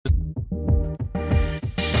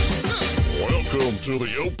Welcome to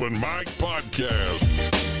the Open Mic Podcast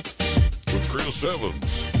with Chris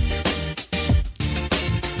Evans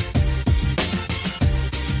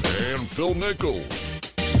and Phil Nichols,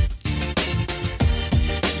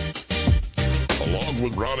 along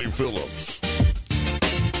with Ronnie Phillips.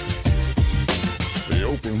 The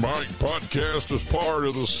Open Mic Podcast is part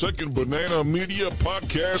of the Second Banana Media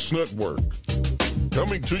Podcast Network.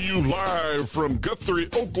 Coming to you live from Guthrie,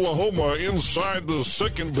 Oklahoma, inside the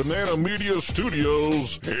Second Banana Media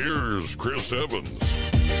Studios, here's Chris Evans.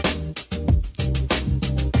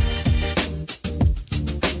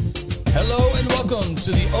 Hello and welcome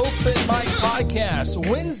to the Open Mic Podcast,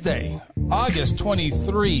 Wednesday, August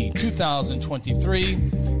 23,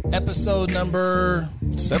 2023, episode number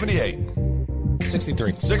 78.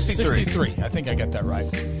 63. 63. I think I got that right.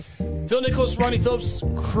 Phil Nichols, Ronnie Phillips,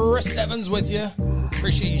 Chris Evans with you.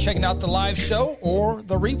 Appreciate you checking out the live show or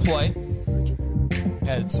the replay.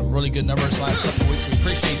 Had some really good numbers last couple of weeks. We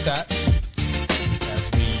appreciate that. As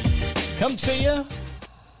we come to you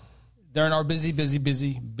during our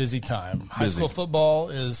busy time. High school football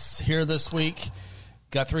is here this week.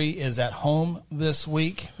 Guthrie is at home this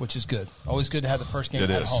week, which is good. Always good to have the first game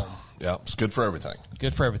at home. Yeah, it's good for everything.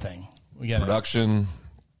 Good for everything. We got production,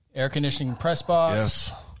 air conditioning press box.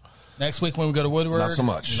 Yes. Next week when we go to Woodward, not so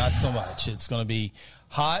much. Not so much. It's going to be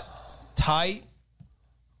hot, tight,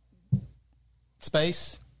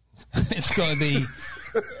 space. It's going to be.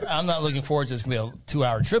 I'm not looking forward to. It's going to be a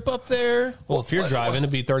 2-hour trip up there. Well, if you're driving, it'd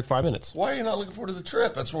be 35 minutes. Why are you not looking forward to the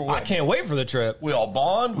trip? That's where I can't wait for the trip. We all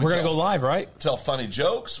bond. We're going to go live, right? Tell funny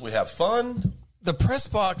jokes. We have fun. The press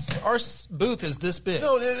box, our booth is this big.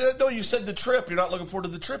 No, you said the trip. You're not looking forward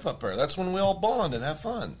to the trip up there. That's when we all bond and have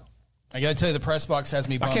fun. I got to tell you, the press box has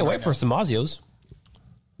me bummed. I can't wait for some Mazio's.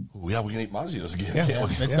 Ooh, yeah, we can eat Mazio's again. Yeah. Can't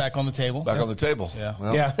we? It's back on the table. Back on the table. Yeah.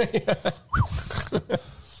 Well, Yeah.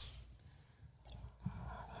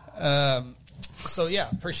 So, yeah,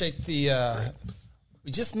 appreciate the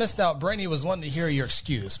we just missed out. Brittany was wanting to hear your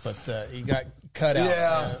excuse, but you got cut out.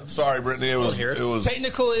 Yeah. Sorry, Brittany. It was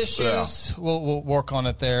technical issues. Yeah. We'll work on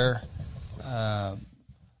it there. Sarah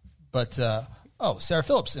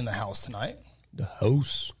Phillips in the house tonight. The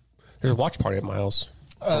host. There's a watch party at my house.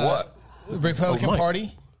 for what? Republican Mike.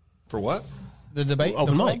 Party. For what? The debate.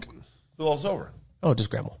 Open the mic. Who all's over? Oh, just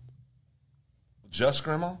grandma. Just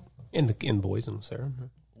grandma? In the boys and Sarah.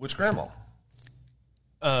 Which grandma?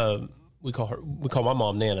 We call my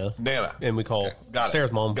mom Nana. Nana. And we call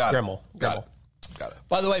Sarah's mom Grandma. Got it.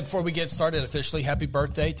 By the way, before we get started officially, happy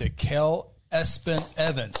birthday to Kel Espen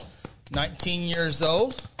Evans, 19 years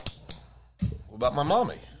old. What about my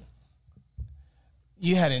mommy?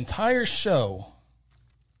 You had an entire show.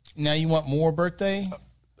 Now you want more birthday?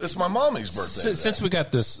 It's my mommy's birthday. Since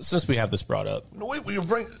we have this brought up. No, wait,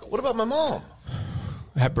 what about my mom?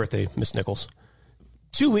 Happy birthday, Miss Nichols.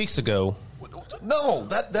 2 weeks ago. No,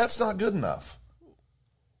 that's not good enough.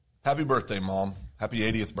 Happy birthday, Mom. Happy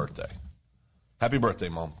 80th birthday. Happy birthday,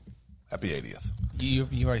 Mom. Happy 80th.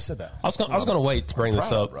 You already said that. I was going to wait to bring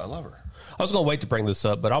this up. I love her. I was going to wait to bring this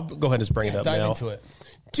up, but I'll go ahead and just bring it up Dive now. into it.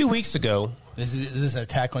 2 weeks ago. This is an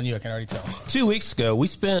attack on you, I can already tell. 2 weeks ago, we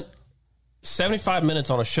spent 75 minutes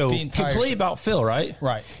on a show completely about Phil, right?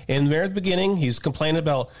 Right. And there at the beginning, he's complaining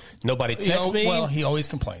about nobody texts me. Well, he always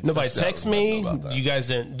complains. Nobody texts me. You guys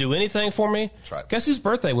didn't do anything for me. That's right. Guess whose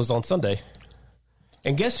birthday was on Sunday?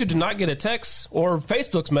 And guess who did not get a text or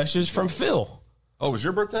Facebook's message from Phil? Oh, it was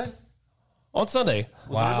your birthday? On Sunday.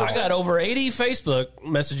 Wow. I got over 80 Facebook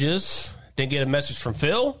messages. Didn't get a message from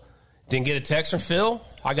Phil. Didn't get a text from Phil.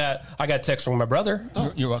 I got a text from my brother.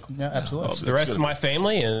 Oh, you're welcome. Yeah, absolutely. The rest of my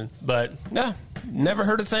family, but never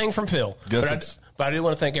heard a thing from Phil. But I do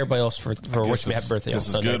want to thank everybody else for wishing me happy birthday on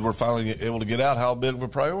Sunday. It's good we're finally able to get out how big of a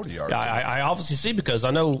priority you are. Yeah, I obviously see, because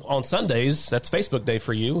I know on Sundays that's Facebook Day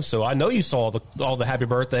for you, so I know you saw all the happy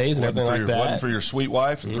birthdays and everything like that. Wasn't for your sweet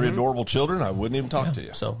wife and 3 adorable children, I wouldn't even talk to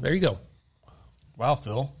you. So there you go. Wow,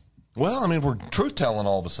 Phil. Well, I mean, we're truth telling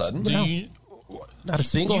all of a sudden. Not a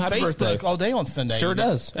single happy Facebook birthday all day on Sunday. Sure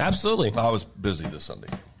does. Absolutely. I was busy this Sunday.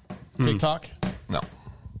 TikTok? No.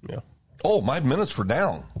 Yeah. Oh, my minutes were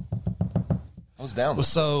down. I was down.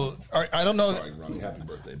 So I don't know. Sorry, Ronnie, happy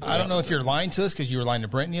birthday. I don't know if you're lying to us because you were lying to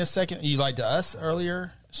Brittany a second. You lied to us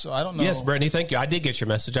earlier. So I don't know. Yes, Brittany, thank you. I did get your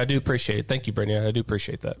message. I do appreciate it. Thank you, Brittany. I do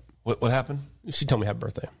appreciate that. What happened? She told me happy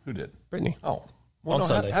birthday. Who did? Brittany. Oh. Well, On no,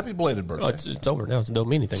 Sunday. happy belated birthday. Oh, it's over now. It don't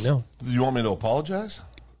mean anything now. Do you want me to apologize?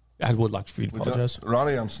 I would like for you to apologize.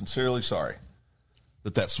 Ronnie, I'm sincerely sorry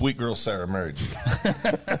that sweet girl Sarah married you.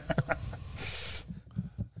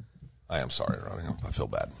 I am sorry, Ronnie. I feel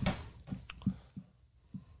bad.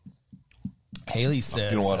 Haley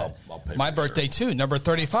says, You know what? I'll pay my for birthday, too. Number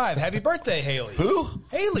 35. Happy birthday, Haley. Who?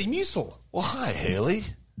 Haley Musil. Well, hi, Haley.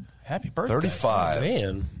 Happy birthday. 35.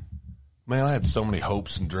 Man. Man, I had so many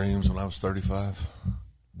hopes and dreams when I was 35.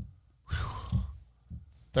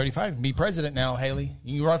 35. Be president now, Haley.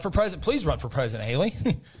 You run for president. Please run for president, Haley.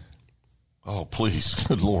 Oh, please.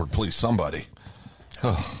 Good Lord. Please, somebody.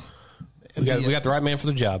 We got the right man for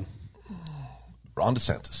the job. Ron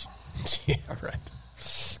DeSantis. Yeah, right.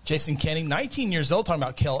 Jason Kenny, 19 years old, talking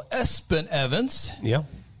about Kel Espen Evans. Yeah.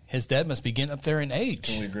 His dad must be getting up there in age.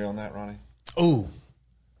 Can we agree on that, Ronnie? Ooh.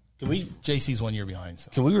 Can we? JC's 1 year behind. So.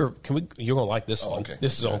 Can we? You're gonna like this one. Okay.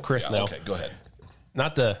 This is on Chris now. Okay, go ahead.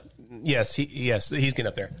 Not the. Yes, he's getting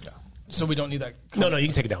up there. Yeah. So we don't need that. No, you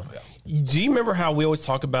can take it down. Yeah. Do you remember how we always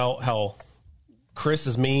talk about how Chris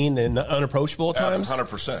is mean and unapproachable at times?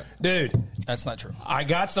 100%. Dude, That's not true. I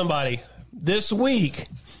got somebody this week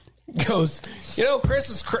goes, Chris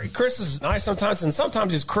is nice sometimes, and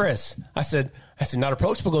sometimes he's Chris. I said, not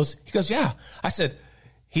approachable. He goes, yeah. I said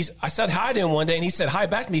hi to him one day, and he said hi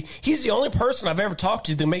back to me. He's the only person I've ever talked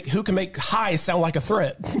to who can make hi sound like a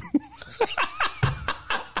threat.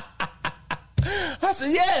 I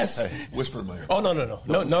said, yes. Hey, whisper in my ear. Oh, no.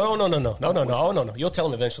 Oh, no. You'll tell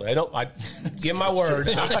him eventually. I give my word.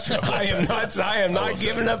 I am not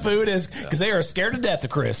giving up who it is because they are scared to death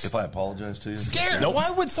of Chris. If I apologize to you. Scared?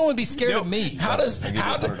 Why would someone be scared of me? How does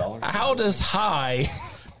hi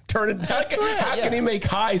turn it down? How can he make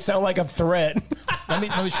hi sound like a threat? Let me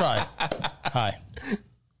try. Hi.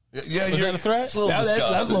 Yeah, Was that a threat? It's a little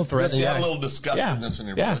That was a little threat. You had a Yeah. little disgustedness in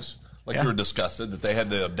your voice. Like you were disgusted that they had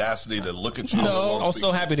the audacity to look at you. No, I was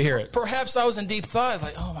so happy to hear it. Perhaps I was in deep thought.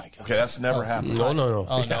 Like, oh my god. Okay, that's never happened. No.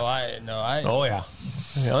 Oh Yeah. no, I. Oh yeah,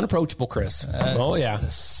 unapproachable, Chris. Oh yeah.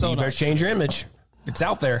 so you better not change your image. It's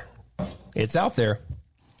out there. It's out there.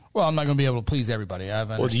 Well, I'm not going to be able to please everybody.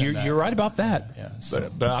 Well, you're right about that. Yeah.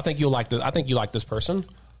 But I think you'll like this. I think you like this person.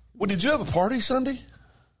 Well, did you have a party Sunday?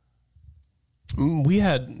 We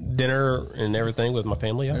had dinner and everything with my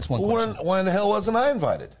family. Yeah. That's one Well, question. why in the hell wasn't I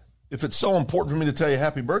invited? If it's so important for me to tell you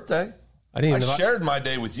happy birthday, I shared my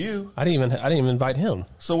day with you. I didn't even invite him.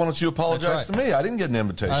 So why don't you apologize to me? I didn't get an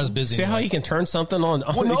invitation. I was busy. See how you can turn something on?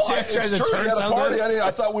 Well, no, it's true. You had a party.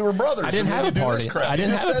 I thought we were brothers. I didn't have a party. I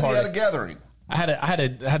didn't have a party. You had a gathering. I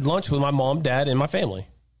had lunch with my mom, dad, and my family.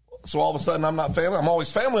 So all of a sudden, I'm not family. I'm always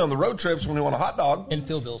family on the road trips when we want a hot dog. And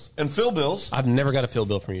Phil Bills. And Phil Bills. I've never got a Phil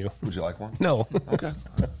bill from you. Would you like one? No. Okay.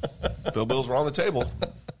 Phil Bills were on the table.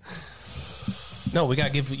 No, you gotta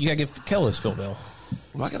give Kel his Phil bill.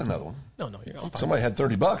 Well, I got another one. No, you're fine. Somebody had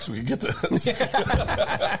 $30. We could get this.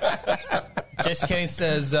 Jesse Kenny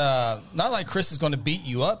says, not like Chris is going to beat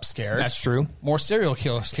you up scared. That's true. More serial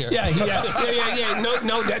killer scared. Yeah.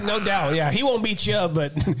 No doubt. Yeah, he won't beat you up,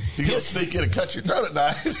 but He'll sneak in and cut your throat at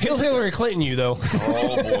night. he'll Hillary Clinton you though.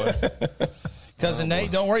 Oh, boy. Cousin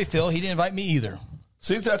Nate, don't worry, Phil. He didn't invite me either.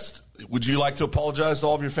 See, if that's... Would you like to apologize to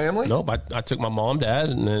all of your family? Nope. I took my mom, dad,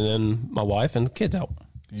 and then my wife and the kids out.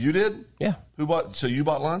 You did? Yeah. So you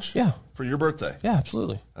bought lunch? Yeah. For your birthday? Yeah,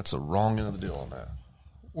 absolutely. That's the wrong end of the deal on that.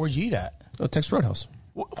 Where'd you eat at? Texas Roadhouse.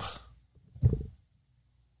 What?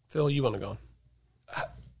 Phil, you want to go?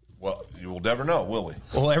 Well, you will never know, will we?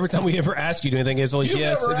 Well, every time we ever ask you to do anything, it's always You've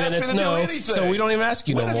yes, never and then asked me it's to do no. anything. So we don't even ask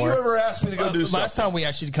you When no have more. you ever asked me to go do something? Last time we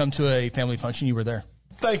asked you to come to a family function, you were there.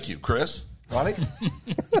 Thank you, Chris. Ronnie?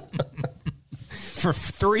 For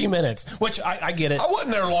 3 minutes, which I get it. I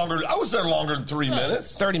wasn't there longer. I was there longer than 3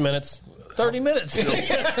 minutes. 30 minutes. 30 minutes.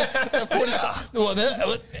 Well,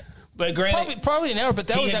 But granted, probably an hour, but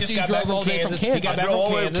that he was had after just you got back drove all from day from Kansas. Kansas. He got I back drove all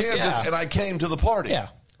the way to Kansas, Kansas, yeah. and I came to the party. yeah.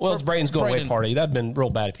 Well, it's Braden's going away Braden. party. That'd been real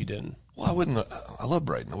bad if you didn't. Well, I wouldn't. I love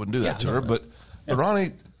Braden. I wouldn't do that to Yeah, her. no. But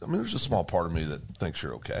Ronnie, I mean, there's a small part of me that thinks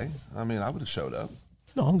you're okay. I mean, I would have showed up.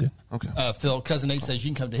 No, I'm good. Okay. Phil, Cousin Nate says you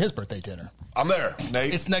can come to his birthday dinner. I'm there,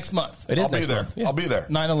 Nate. It's next month. It is I'll be next there. month. Yeah. I'll be there.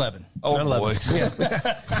 9/11. Oh, 9/11. boy.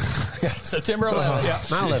 Yeah. September 11th. Yeah.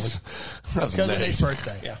 9/11. That's Cousin Nate. Nate's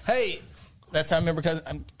birthday. Yeah. Hey, that's how I remember Cousin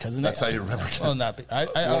Nate. That's how you remember. Well, not. One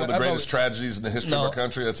of the greatest tragedies in the history of No. our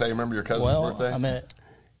country. That's how you remember your cousin's birthday? I mean,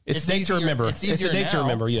 It's a date to remember. It's It's easier a date to now.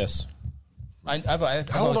 remember, yes.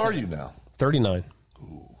 How old are you now? 39.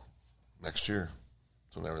 Next year.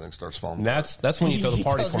 That's when everything starts falling And apart. that's when you throw the He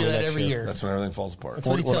party tells for me me that next every year. year. That's when everything falls apart. That's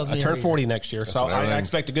what he tells me I every turn year. 40 next year, so when I everything-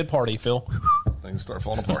 expect a good party, Phil. Things start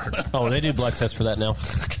falling apart. Oh, they do blood tests for that now.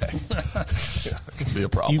 Okay. Yeah, that could be a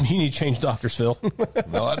problem. You need to change doctors, Phil.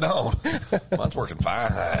 No, I don't. Mine's working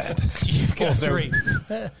fine.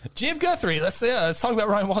 Jim Guthrie. Let's talk about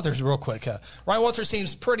Ryan Walters real quick. Ryan Walters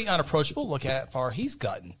seems pretty unapproachable. Look at how far he's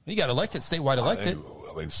gotten. He got elected, statewide elected.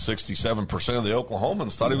 I mean, 67% of the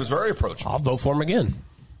Oklahomans thought he was very approachable. I'll vote for him again.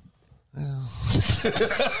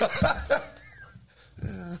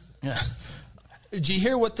 Yeah. Did you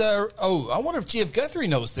hear what I wonder if G.F. Guthrie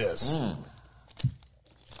knows this.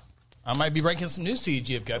 I might be breaking some news to you,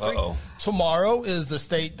 G.F. Guthrie. Uh-oh. Tomorrow is the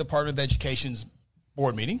State Department of Education's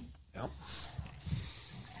board meeting. Yep.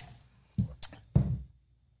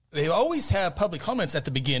 They always have public comments at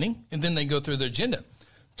the beginning, and then they go through their agenda.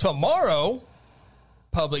 Tomorrow,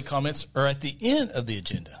 public comments are at the end of the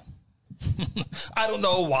agenda. I don't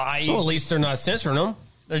know why. Well, at least they're not censoring them.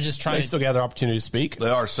 They're just trying They to still got their opportunity to speak. They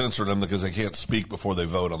are censoring them because they can't speak before they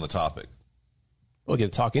vote on the topic. We'll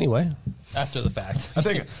get to talk anyway. after the fact. I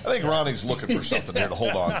think Ronnie's looking for something here to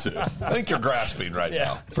hold on to. I think you're grasping right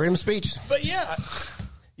now. Freedom of speech. But yeah,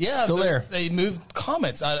 Still there. They moved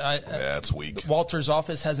comments. Yeah, it's weak. Walter's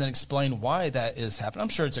office hasn't explained why that is happening. I'm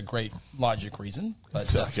sure it's a great logic reason,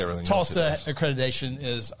 but Like everything Tulsa else it is. accreditation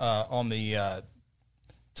is on the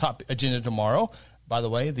top agenda tomorrow. By the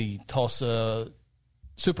way, the Tulsa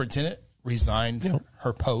superintendent resigned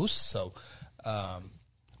her post, so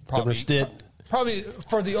Governor Stitt. probably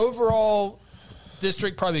for the overall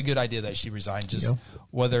district, probably a good idea that she resigned. Just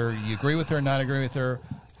whether you agree with her or not agree with her.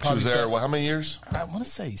 She was there, how many years? I want to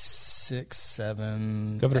say 6,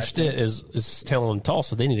 7. Governor Stitt is telling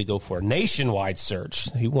Tulsa they need to go for a nationwide search.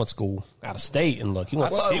 He wants to go out of state and look. He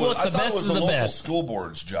wants the best of the local best. school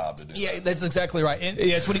board's job to do. Yeah, that's exactly right. And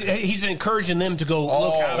Yeah, it's what he's encouraging them to go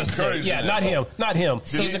look out of state. encouraging Yeah, them. not him.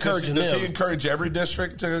 He's encouraging does them. he encourage every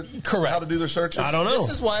district to Correct. how to do their searches? I don't know. this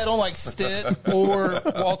is why I don't like Stitt or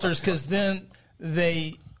Walters, because then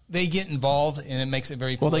they get involved and it makes it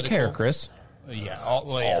very Well, political. they care, Chris. Yeah, all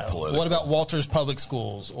political. What about Walters Public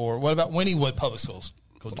Schools, or what about Wynnewood Public Schools?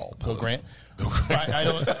 Go Grant. I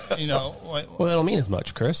don't. Well, that don't mean as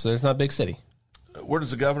much, Chris. There's not a big city. Where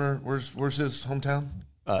does the governor? Where's his hometown?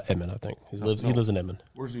 Edmond, I think. He lives in Edmond.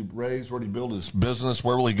 Where's he raised? Where did he build his business?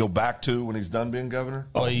 Where will he go back to when he's done being governor?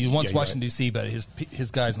 Well, he wants you're Washington D.C., but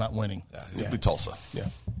his guy's not winning. Yeah, he'll be Tulsa. Yeah.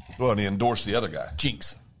 Well, and he endorsed the other guy.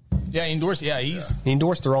 Jinx. Yeah, he endorsed. Yeah, he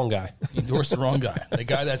endorsed the wrong guy. endorsed the wrong guy. The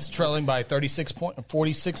guy that's trailing by 46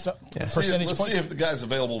 percentage Let's points. see if the guy's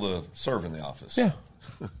available to serve in the office. Yeah.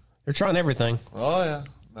 They're trying everything. Oh yeah.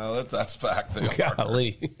 No, that's fact. They are.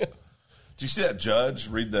 Golly. Did you see that judge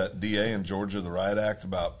read that DA in Georgia, the riot act,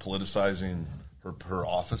 about politicizing her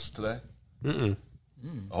office today?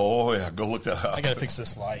 Oh yeah, go look that up. I got to fix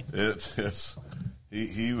this light.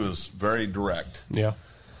 He was very direct. Yeah.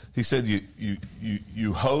 He said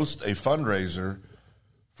you host a fundraiser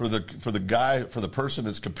for the person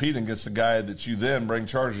that's competing against the guy that you then bring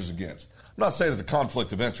charges against. I'm not saying it's a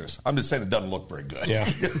conflict of interest. I'm just saying it doesn't look very good. Yeah.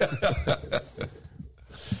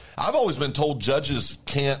 I've always been told judges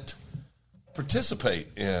can't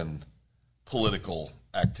participate in political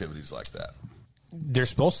activities like that. They're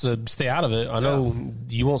supposed to stay out of it. I know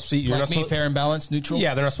you won't see. You're Like not me, fair and balanced, neutral.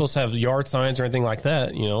 Yeah, they're not supposed to have yard signs or anything like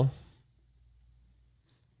that.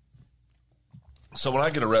 So when I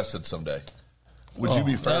get arrested someday, would you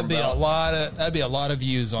be fair and balanced? That'd be a lot of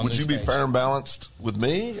views on. Would you be newspapers. fair and balanced with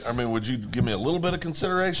me? I mean, would you give me a little bit of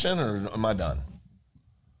consideration, or am I done?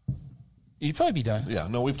 You'd probably be done. Yeah,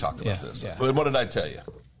 no, we've talked about Yeah, this. yeah. Then what did I tell you?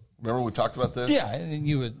 Remember we talked about this? Yeah, and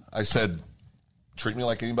you would. I said, treat me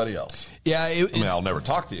like anybody else. Yeah, I mean, I'll never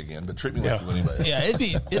talk to you again, but treat me like anybody else. yeah,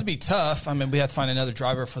 it'd be tough. I mean, we have to find another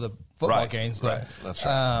driver for the football games, but right. That's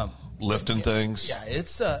right. Lifting things. Yeah,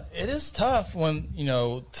 it is tough when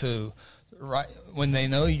to write when they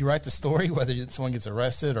know you write the story, whether someone gets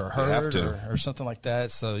arrested or hurt or something like that.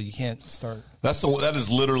 So you can't start. That is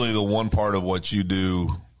literally the one part of what you do.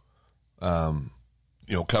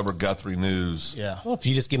 Cover Guthrie News. Yeah. Well, if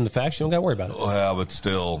you just give them the facts, you don't got to worry about it. Well, but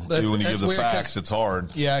still, when you give the weird facts, it's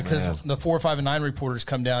hard. Yeah, because Man. the 4, 5, and 9 reporters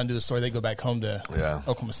come down and do the story. They go back home to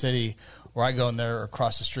Oklahoma City, where I go in there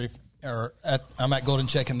across the street. Or I'm at Golden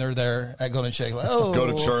Check and they're there at Golden Check. Like, go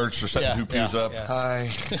to church or setting 2 pews up. Yeah. Hi.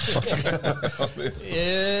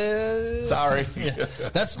 Yeah. Sorry. Yeah.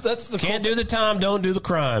 That's the Can't do the time, don't do the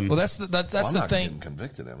crime. Well, that's the I'm not thing. getting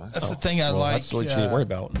convicted, am I? That's the thing I well, like. that's what you need to worry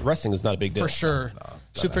about. Wrestling is not a big deal. For sure.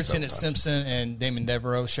 Superintendent sometimes. Simpson and Damon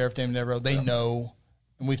Devereaux, Sheriff Damon Devereaux, they know,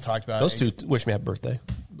 and we've talked about Those it. two wish me happy birthday.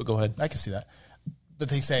 But go ahead. I can see that. But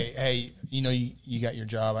they say, hey, you got your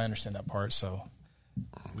job. I understand that part, so.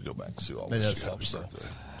 We go back and see all That this. does help, so. Birthday.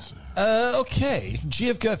 Okay.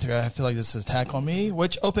 G.F. Guthrie, I feel like this is an attack on me.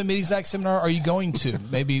 Which Open Meetings Act seminar are you going to?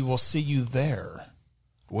 Maybe we'll see you there.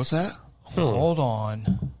 What's that? Hold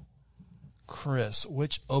on. Chris,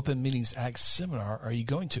 which Open Meetings Act seminar are you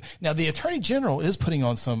going to? Now, the Attorney General is putting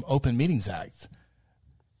on some Open Meetings Act.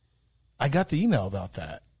 I got the email about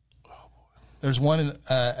that. There's one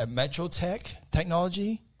at Metro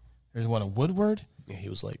Technology. There's one in Woodward. Yeah, he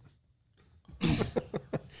was late.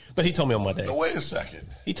 But he told me on my day. No, wait a second.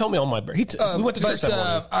 He told me on my birthday. We went to church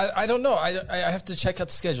that morning. I don't know. I have to check out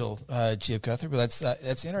the schedule, G.F. Guthrie, but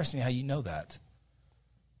that's interesting how you know that.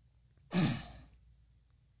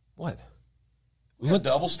 What? We went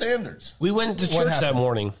double standards. We went to church that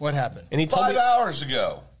morning. What happened? And he told 5 hours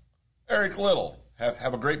ago. Eric Little,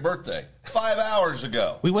 have a great birthday. 5 hours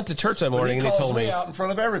ago. We went to church that morning, and he told me out in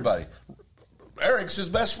front of everybody. Eric's his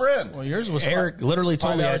best friend. Well, yours was Eric literally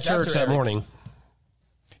told me at church that morning.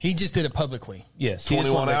 He just did it publicly. Yes.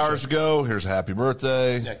 21 hours ago. Here's a happy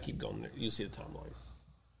birthday. Yeah, keep going there. You see the timeline.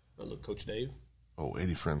 Oh, look, Coach Dave. Oh,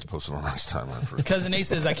 80 friends posted on his timeline for Cousin Nate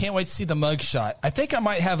says, I can't wait to see the mug shot. I think I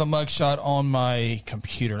might have a mug shot on my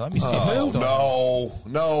computer. Let me see if it's still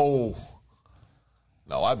No,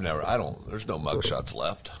 there's no mug shots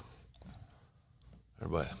left.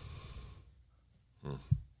 Everybody.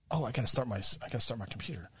 Oh, I gotta start my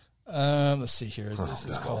computer. Let's see here. This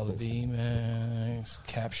is called VMAX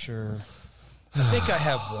Capture. I think I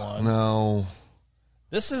have one. No.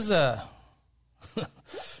 This is a.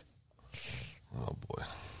 Oh boy.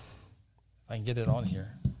 If I can get it on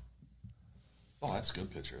here. Oh, that's a good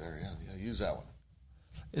picture there. Yeah, use that one.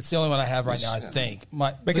 It's the only one I have right now. I think.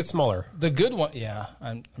 Make it smaller. The good one. Yeah,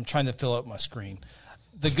 I'm trying to fill up my screen.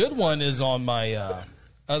 The good one is on my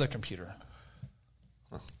other computer.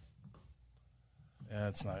 Yeah,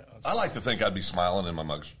 it's not. I like to think I'd be smiling in my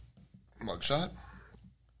mug shot.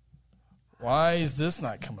 Why is this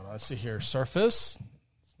not coming on? Let's see here. Surface.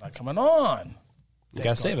 It's not coming on. You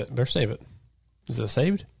gotta save it. Better save it. Is it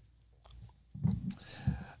saved?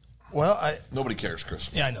 Well, nobody cares, Chris.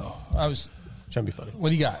 Yeah, I know. I was trying to be funny. What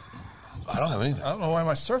do you got? I don't have anything. I don't know why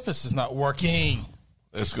my Surface is not working.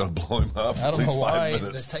 It's going to blow him up. I don't know why.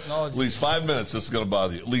 This technology. At least 5 minutes. This is going to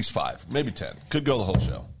bother you. At least 5, maybe 10. Could go the whole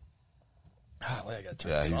show. I got to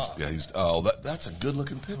turn this off. Oh, that's a good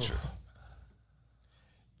looking picture.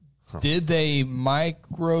 Did they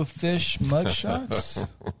microfish mugshots?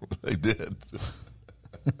 They did.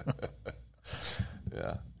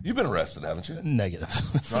 Yeah. You've been arrested, haven't you? Negative.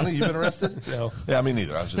 Ronnie, you've been arrested? No. Yeah, me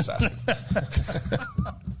neither. I was just asking.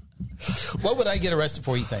 What would I get arrested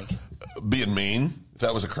for, you think? Being mean, if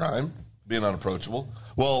that was a crime. Being unapproachable.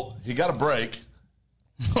 Well, he got a break.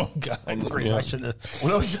 Oh, God. Yeah. I should have.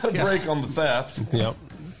 Well, no, he got a break on the theft. Yep.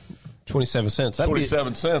 27 cents.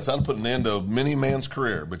 27 cents. That'll put an end to many man's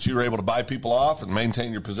career. But you were able to buy people off and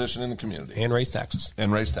maintain your position in the community. And raise taxes.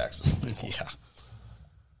 Yeah.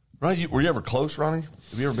 Right? Were you ever close, Ronnie?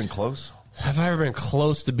 Have you ever been close? Have I ever been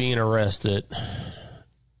close to being arrested?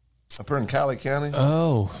 Up here in Cali County?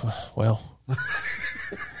 Oh, well.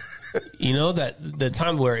 You know, that the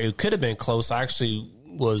time where it could have been close, I actually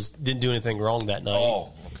didn't do anything wrong that night.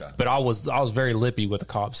 Oh, okay. But I was very lippy with the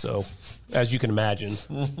cops, so as you can imagine,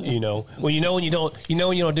 when you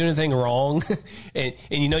don't do anything wrong, and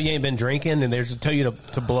you ain't been drinking, and they just tell you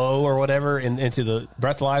to blow or whatever into the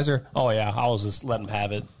breathalyzer. Oh yeah, I was just letting them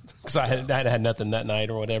have it because I had nothing that night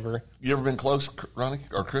or whatever. You ever been close, Ronnie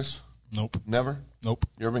or Chris? Nope. Never. Nope.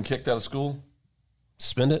 You ever been kicked out of school?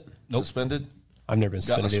 Suspended? Nope. Suspended? I've never been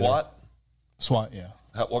Gotten suspended. a SWAT? SWAT, yeah.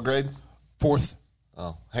 What grade? 4th.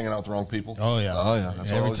 Oh, hanging out with the wrong people. Oh yeah.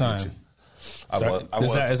 That's every what time.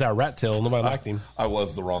 Is that rat tail? Nobody liked him. I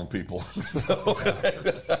was the wrong people.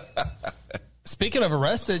 Speaking of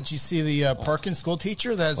arrested, did you see the Perkins school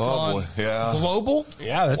teacher that's gone global?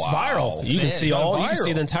 Yeah, that's viral. You can see you can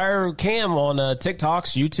see the entire cam on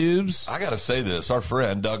TikToks, YouTubes. I got to say this: our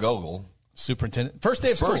friend Doug Ogle, superintendent, first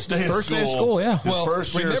day of school. First day of school. Yeah. His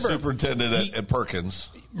first year as superintendent at Perkins.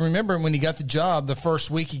 Remember when he got the job, the first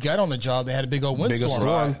week he got on the job, they had a big old windstorm.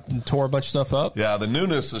 Right. Tore a bunch of stuff up. Yeah, the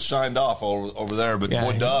newness has shined off over there, but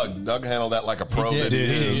boy, Doug handled that like a pro that he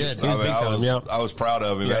is. I was proud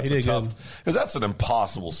of him. Yeah, that's because that's an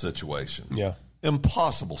impossible situation. Yeah.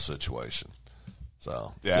 Impossible situation.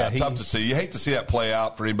 So, tough to see. You hate to see that play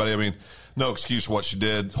out for anybody. I mean, no excuse for what she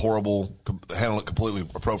did. Horrible. Handle it completely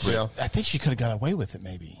appropriate. Yeah. I think she could have got away with it,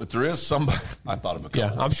 maybe. But there is somebody. I thought of a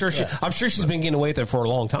couple. Yeah, I'm sure she's been getting away with it for a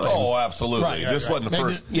long time. Oh, absolutely. Right, this wasn't the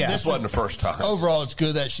first. This wasn't the first time. Overall, it's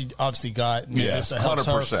good that she obviously got. Yes,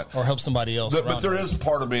 100%. Or help somebody else. But there is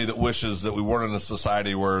part of me that wishes that we weren't in a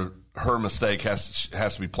society where her mistake has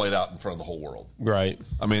to be played out in front of the whole world. Right.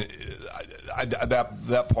 I mean,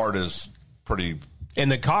 that part is pretty. And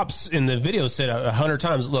the cops in the video said 100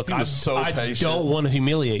 times, "Look, I don't want to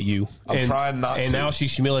humiliate you. I'm trying not to." And now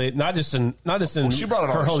she's humiliated, not just in she brought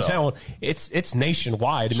it her on hometown. It's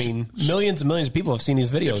nationwide. I mean, millions and millions of people have seen these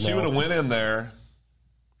videos. If she would have went in there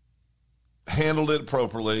handled it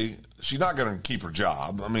appropriately, she's not going to keep her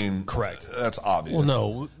job. I mean, correct. That's obvious. Well,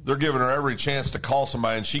 no. They're giving her every chance to call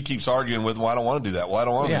somebody, and she keeps arguing with them, well, I don't want to do that. Well, I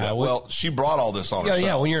don't want to do that. Well, she brought all this on herself.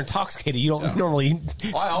 Yeah, when you're intoxicated, you don't normally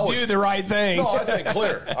do the right thing. No, I think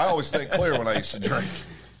clear. I always think clear when I used to drink.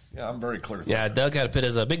 Yeah, I'm very clear. Yeah, Doug had to put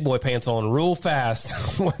his big boy pants on real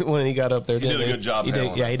fast when he got up there. He did a good job. He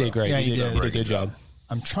did great. Yeah, he did a good job.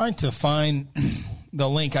 I'm trying to find the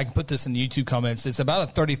link. I can put this in the YouTube comments. It's about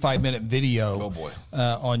a 35-minute video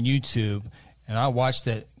on YouTube, and I watched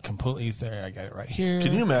it completely there. I got it right here.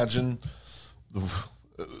 Can you imagine?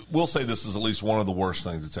 We'll say this is at least one of the worst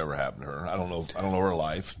things that's ever happened to her. I don't know her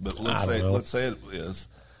life, but let's say it is.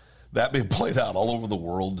 That being played out all over the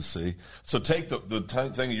world to see. So take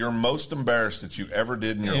the thing you're most embarrassed that you ever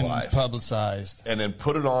did in your life, publicized, and then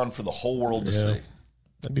put it on for the whole world to see.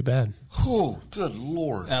 That'd be bad. Oh, good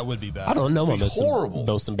Lord. That would be bad. I don't know my horrible.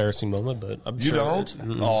 most embarrassing moment, but I'm you sure. Don't?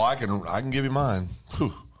 Oh, I can give you mine.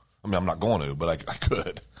 Whew. I mean, I'm not going to, but I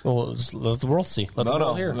could. Well, just let the world see. Let the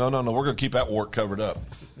world hear. No. We're going to keep that wart covered up.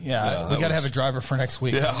 Yeah, we got to have a driver for next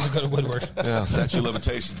week. Yeah. We'll go to Woodward. Yeah, statute of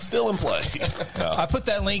limitations still in play. No. I put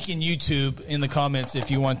that link in YouTube in the comments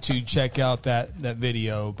if you want to check out that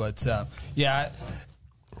video. But,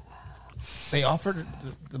 they offered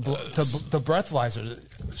the breathalyzer.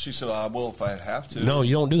 She said, I will if I have to. No,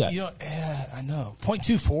 you don't do that. I know.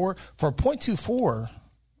 0.24. For 0.24,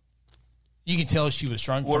 you can tell she was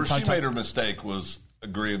drunk. Where she made her mistake was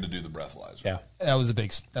agreeing to do the breathalyzer. Yeah. That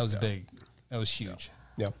was huge.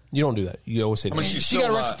 Yeah. You don't do that. You always say that. I mean, she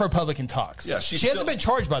got arrested for public intox. Yeah, she hasn't been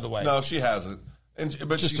charged, by the way. No, she hasn't.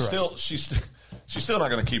 But she's still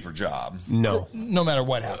not going to keep her job. No. No matter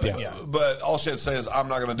what happens. Yeah. But all she had to say is, I'm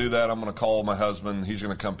not going to do that. I'm going to call my husband. He's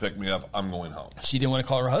going to come pick me up. I'm going home. She didn't want to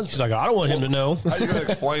call her husband. She's like, I don't want him to know. How are you going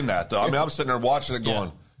to explain that, though? I mean, I'm sitting there watching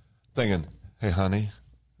it thinking, hey, honey.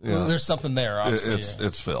 Well, there's something there, obviously.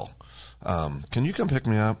 It's Phil. Can you come pick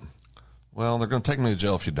me up? Well, they're going to take me to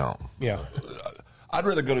jail if you don't. Yeah. I'd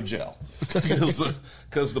rather go to jail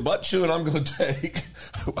because the butt chewing I'm going to take,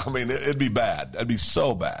 I mean, it'd be bad. It'd be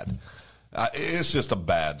so bad. It's just a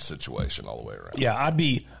bad situation all the way around. Yeah, I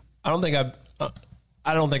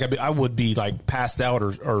would be like passed out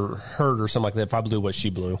or hurt or something like that if I blew what she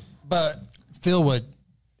blew. But Phil would,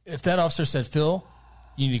 if that officer said, Phil,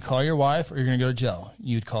 you need to call your wife or you're going to go to jail,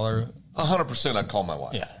 you'd call her. 100% I'd call my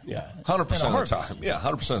wife. Yeah. 100% of the time. Yeah,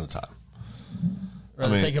 100% of the time.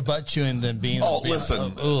 Rather take a butt chewing than being. Oh,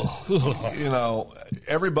 listen. You know,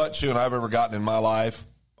 every butt chewing I've ever gotten in my life,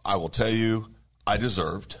 I will tell you, I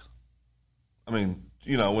deserved. I mean,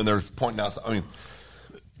 you know, when they're pointing out, I mean,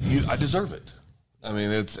 I deserve it. I mean,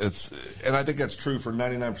 it's, and I think that's true for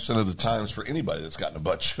 99% of the times for anybody that's gotten a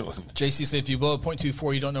butt chewing. JC said, if you blow a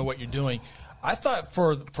 0.24, you don't know what you're doing. I thought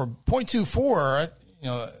for 0.24, you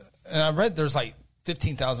know, and I read there's like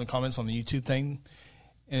 15,000 comments on the YouTube thing.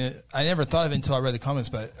 And I never thought of it until I read the comments,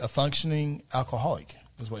 but a functioning alcoholic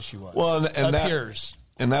is what she was. Well, appears.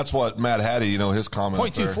 And that's what Matt Hattie, you know, his comment.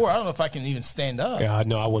 0.24, I don't know if I can even stand up. Yeah,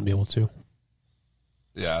 no, I wouldn't be able to.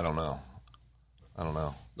 Yeah, I don't know.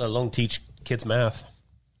 Let alone teach kids math.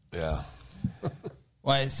 Yeah.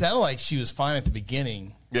 Well, it sounded like she was fine at the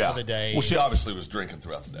beginning of the day. Well, she obviously was drinking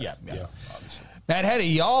throughout the day. Yeah. Obviously. Matt Hattie,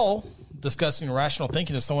 y'all discussing rational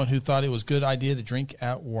thinking as someone who thought it was a good idea to drink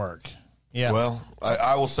at work. Yeah. Well,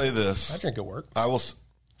 I will say this. I drink at work. I will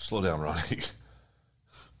slow down, Ronnie.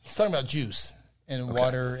 He's talking about juice and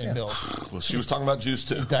water and milk. Well, she was talking about juice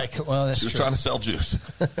too. Well, that's she was true. trying to sell juice.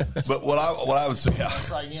 But what I would say,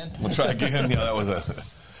 Try again. We'll try again. Yeah, that was a.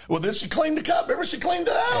 Well, then she cleaned the cup. Remember, she cleaned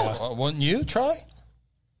it out. Well, wouldn't you try?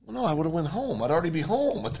 Well, no, I would have went home. I'd already be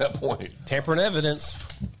home at that point. Tampering evidence.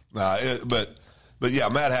 But yeah,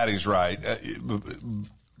 Matt Hattie's right.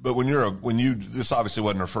 But this obviously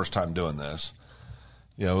wasn't her first time doing this.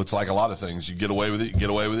 You know, it's like a lot of things. You get away with it, get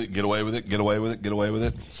away with it, get away with it, get away with it, get away with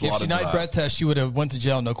it. If she denied breath test, she would have went to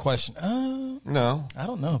jail, no question. No, I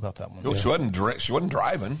don't know about that one. No, she wasn't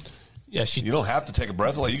driving. Yeah, you don't have to take a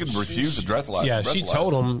breathalyzer. You can refuse a breathalyzer. Yeah, she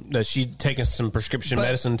told him that she'd taken some prescription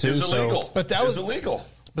medicine too. It's illegal. But that was illegal.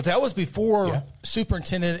 But that was before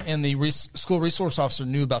superintendent and the school resource officer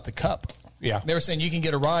knew about the cup. Yeah, they were saying you can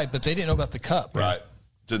get a ride, but they didn't know about the cup. Right.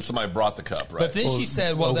 Then somebody brought the cup. Right. But then she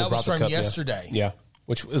said, "Well, that was from yesterday." Yeah,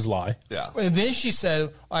 which is a lie. Yeah. And then she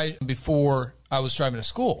said, before I was driving to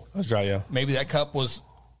school. That's right. Yeah. Maybe that cup was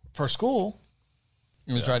for school.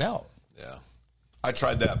 It was dried out. Yeah. I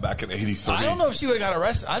tried that back in '83. I don't know if she would have got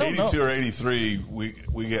arrested. I don't know. 82 or '83, we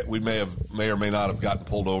may or may not have gotten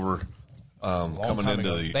pulled over coming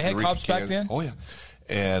into the. They had cops back then. Oh yeah,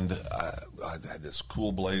 and I had this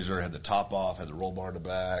cool blazer, had the top off, had the roll bar in the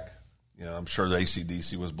back. I'm sure the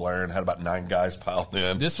AC/DC was blaring. Had about 9 guys piled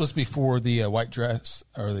in. This was before the white dress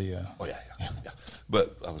or the. Oh yeah.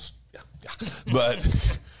 But I was But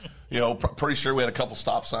pretty sure we had a couple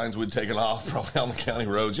stop signs we'd taken off probably on the county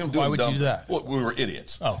roads. Why would you do that? Well, we were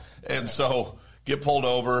idiots. Oh, and so get pulled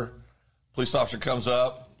over. Police officer comes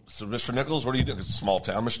up. So, Mr. Nichols, what are you doing? It's a small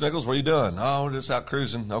town. Mr. Nichols, what are you doing? Oh, we're just out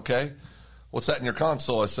cruising. Okay. What's that in your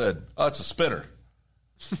console? I said, oh, it's a spinner.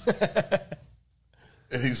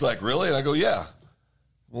 And he's like, really? And I go, yeah.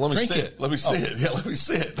 Well, let me see it. Let me see it. Yeah, let me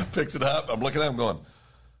see it. I picked it up. I'm looking at him going,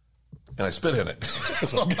 and I spit in it.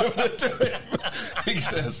 So I'm giving it to him. He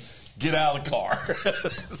says, get out of the car.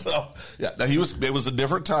 So, yeah. Now, it was a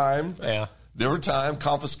different time. Yeah. Different time.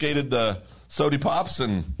 Confiscated the sody pops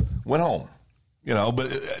and went home.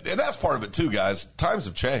 But and that's part of it too, guys. Times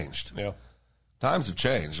have changed. Yeah. Times have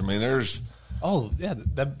changed. I mean, there's. Oh yeah,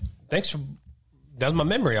 thanks for. That was my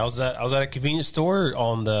memory. I was at a convenience store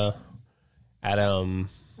at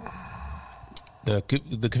the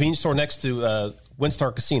convenience store next to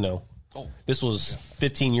Windstar Casino. Oh, this was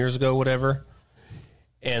 15 years ago, whatever.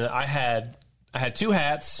 And I had 2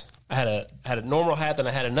 hats. I had a normal hat, then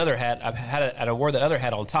I had another hat. I wore that other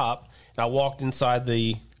hat on top, and I walked inside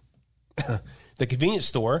the convenience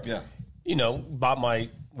store. Yeah. Bought my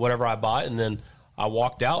whatever I bought, and then I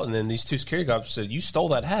walked out, and then these 2 security guards said, "You stole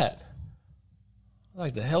that hat."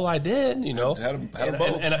 Like the hell I did, Had them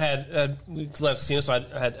both. And I had we left casino, so I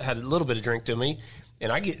had a little bit of drink to me,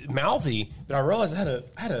 and I get mouthy, but I realized I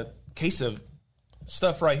had a case of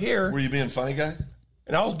stuff right here. Were you being funny guy?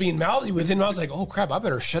 And I was being mouthy with him. I was like, "Oh crap! I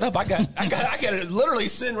better shut up. I got it literally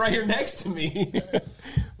sitting right here next to me."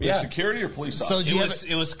 Yeah, security or police officer?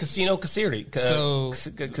 It was casino security.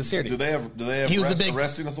 Security. Do they have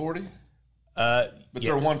arresting authority? But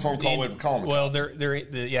they're one phone call away from calling. Well,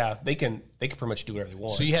 they can pretty much do whatever they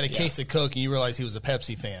want. So you had a case of Coke and you realized he was a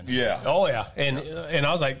Pepsi fan. Yeah. Oh yeah, and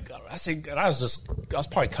I was like, I was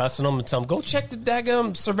probably cussing him and telling him, go check the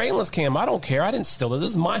daggum surveillance cam. I don't care. I didn't steal it. This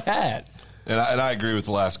is my hat. And I agree with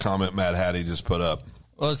the last comment Matt Hattie just put up.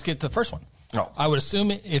 Well, let's get to the first one. Oh. I would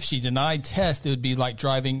assume if she denied test, it would be like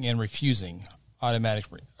driving and refusing automatic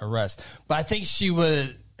arrest. But I think if she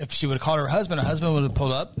would have called her husband would have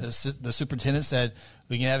pulled up. The superintendent said,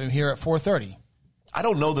 we can have him here at 4:30. I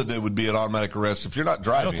don't know that there would be an automatic arrest if you're not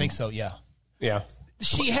driving. I don't think so, yeah. Yeah.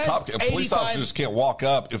 She had police officers can't walk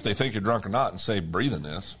up if they think you're drunk or not and say, breathe in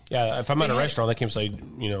this. Yeah, if I'm at a restaurant, they can say,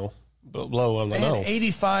 blow on the nose.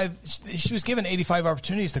 85. She was given 85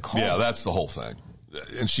 opportunities to call. Yeah, that's the whole thing.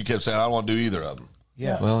 And she kept saying, I don't want to do either of them.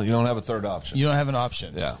 Yeah. Well, you don't have a third option. You don't have an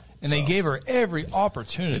option. Yeah. And they gave her every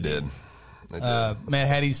opportunity. They did. Matt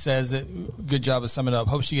Hattie says that good job of summing up.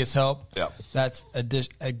 Hope she gets help. Yeah. That's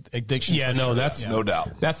addiction. Yeah, no, sure. that's no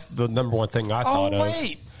doubt. That's the number one thing I thought of. Oh,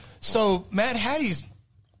 wait. So Matt Hattie's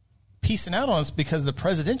piecing out on us because of the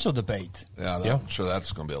presidential debate. Yeah, I'm sure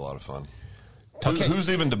that's going to be a lot of fun. Okay. Who's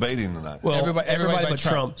even debating tonight? Well, everybody but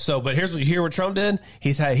Trump. So, but here's what Trump did.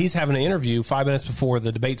 He's having an interview 5 minutes before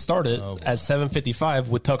the debate started at 7:55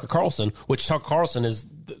 with Tucker Carlson, which Tucker Carlson is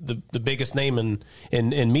the biggest name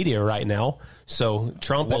in media right now. So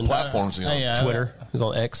Trump what and platforms is he on? Twitter is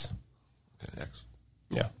on X. Okay, X.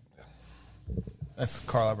 Yeah. That's the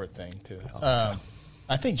Carl Albert thing too.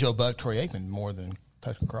 I think Joe Buck, Troy Aikman more than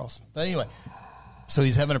Tucker Carlson. But anyway, so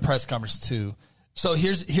he's having a press conference too. So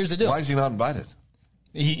here's the deal. Why is he not invited?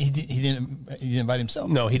 He didn't invite himself.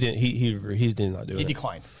 No, he didn't. He did not do it. He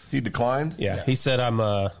declined. He declined? Yeah. He said,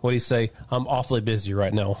 what did he say? I'm awfully busy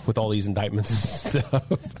right now with all these indictments and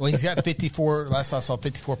stuff. Well, he's got 54. Last I saw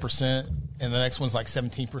 54%, and the next one's like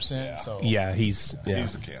 17%. Yeah. So yeah, he's the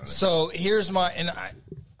candidate. So here's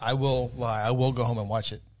I will lie. I will go home and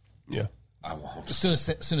watch it. Yeah. I won't. As soon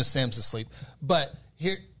as Sam's asleep. But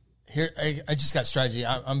here I just got strategy.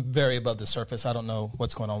 I'm very above the surface. I don't know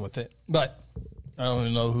what's going on with it, but I don't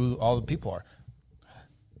even know who all the people are.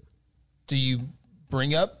 Do you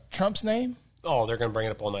bring up Trump's name? Oh, they're going to bring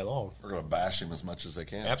it up all night long. They're going to bash him as much as they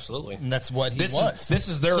can. Absolutely. And that's what he wants. This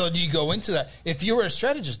is their. So do you go into that? If you were a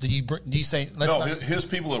strategist, do you say his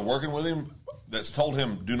people that are working with him that's told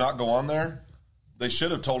him do not go on there, they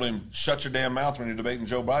should have told him shut your damn mouth when you're debating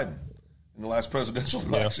Joe Biden in the last presidential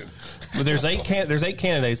election. But there's 8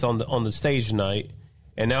 candidates on the stage tonight,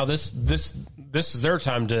 and now this is their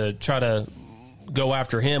time to try to go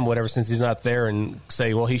after him, whatever, since he's not there, and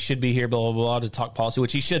say, well, he should be here, blah, blah, blah, to talk policy,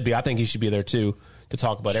 which he should be. I think he should be there, too, to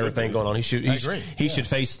talk about everything going on. He should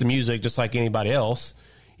face the music just like anybody else,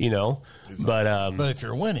 But if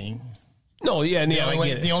you're winning... No, yeah,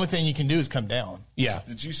 the only thing you can do is come down. Yeah.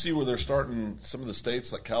 Did you see where they're starting, some of the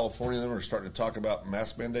states like California, them are starting to talk about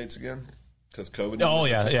mask mandates again? Because COVID. Oh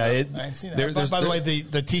yeah. I didn't see that. By the way,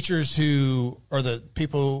 the teachers or the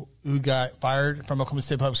people who got fired from Oklahoma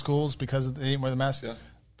State Public Schools because they didn't wear the mask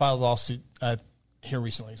filed a lawsuit here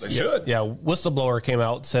recently. They should. Yeah, whistleblower came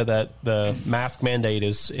out and said that the mask mandate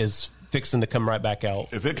is fixing to come right back out.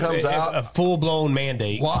 If it comes out, a full blown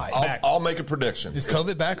mandate. Why? I'll make a prediction. Is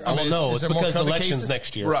COVID back? No, is it's because elections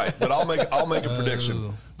next year. Right, but I'll make a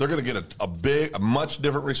prediction. They're going to get a much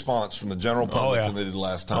different response from the general public than they did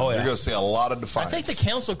last time. You're going to see a lot of defiance. I think the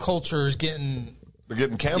council culture is getting. They're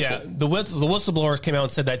getting canceled. Yeah, the whistleblowers came out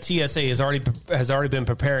and said that TSA has already been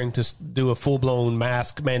preparing to do a full blown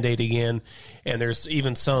mask mandate again, and there's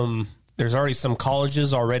already some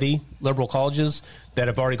colleges liberal colleges that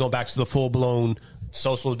have already gone back to the full blown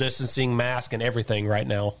social distancing mask and everything right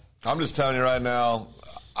now. I'm just telling you right now,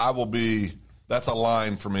 that's a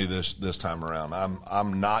line for me this time around.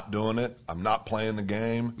 I'm not doing it. I'm not playing the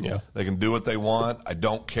game. Yeah. They can do what they want. I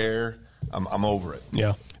don't care. I'm over it.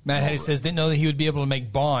 Yeah. Matt Hattie says didn't know that he would be able to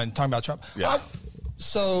make bond. Talking about Trump. Yeah.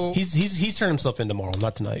 So he's turned himself in tomorrow,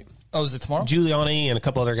 not tonight. Oh, is it tomorrow? Giuliani and a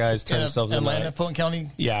couple other guys turned themselves in. Atlanta, Fulton County.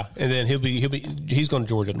 Yeah, and then he's going to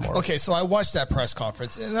Georgia tomorrow. Okay, so I watched that press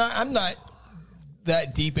conference, and I'm not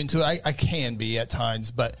that deep into it. I can be at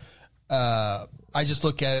times, but I just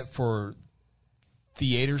look at it for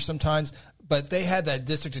theater sometimes. But they had that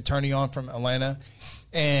district attorney on from Atlanta,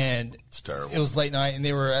 and it's terrible. It was late night, and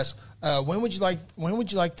they were asked, "When would you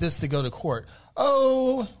like this to go to court?"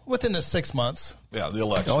 Oh, within the 6 months. Yeah, the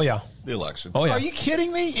election. Oh yeah, the election. Oh yeah. Are you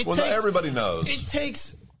kidding me? Everybody knows it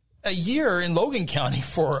takes a year in Logan County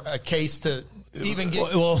for a case to even get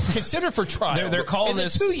considered for trial. They're calling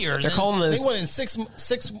this 2 years. They're calling this. They went in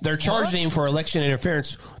six. They're charging him for election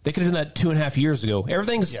interference. They could have done that 2.5 years ago.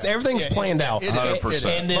 Everything's planned out. 100%.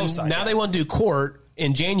 And then now they want to do court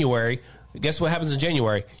in January. Guess what happens in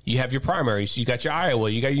January? You have your primaries. You got your Iowa.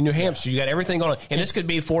 You got your New Hampshire. You got everything going on. And this could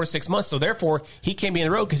be 4 to 6 months. So, therefore, he can't be in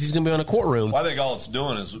the road because he's going to be in a courtroom. Well, I think all it's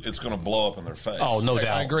doing is it's going to blow up in their face. Oh, no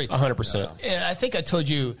doubt. I agree. 100%. And I think I told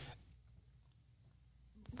you,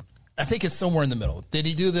 I think it's somewhere in the middle. Did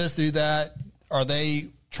he do this, do that? Are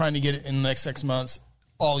they trying to get it in the next 6 months?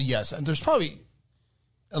 Oh, yes. And there's probably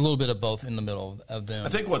a little bit of both in the middle of them. I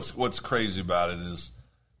think what's crazy about it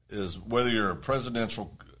is whether you're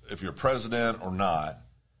if you're president or not,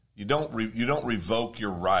 you don't revoke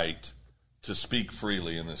your right to speak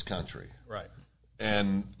freely in this country. Right.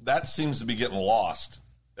 And that seems to be getting lost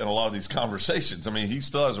in a lot of these conversations. I mean, he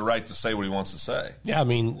still has a right to say what he wants to say. Yeah, I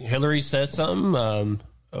mean, Hillary said something.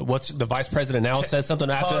 What's the vice president now said something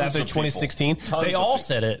after 2016? They all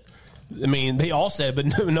said it. I mean, they all said, but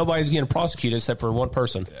nobody's getting prosecuted except for one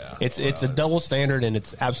person. Yeah, it's a double standard, and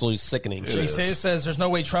it's absolutely sickening. He says there's no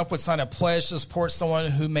way Trump would sign a pledge to support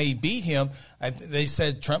someone who may beat him. They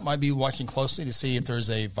said Trump might be watching closely to see if there's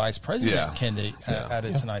a vice president candidate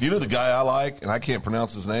added tonight. You know the guy I like, and I can't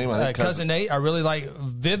pronounce his name. I think Cousin Nate. I really like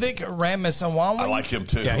Vivek Ramaswamy. I like him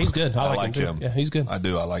too. Yeah, he's good. I like him. him. Yeah, he's good. I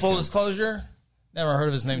do. I like him. Full disclosure. Never heard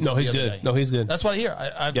of his name. No, he's good. Day. No, he's good. That's what I hear.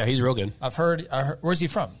 Yeah, he's real good. I've heard. Where's he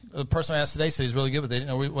from? The person I asked today said he's really good, but they didn't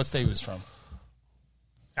know what state he was from.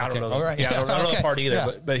 I don't know. All right. Yeah, I don't know the part either.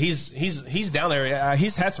 Yeah. But he's down there.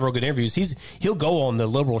 He's had some real good interviews. He'll go on the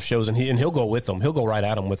liberal shows and he'll go with them. He'll go right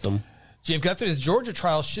at them with them. Jim Guthrie, the Georgia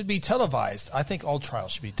trial should be televised. I think all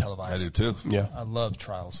trials should be televised. I do too. Yeah, I love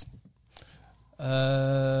trials.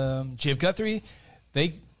 Jim Guthrie,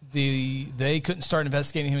 They couldn't start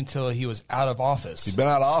investigating him until he was out of office. He's been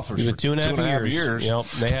out of office for 2.5 years. Yep.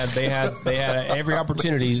 They had every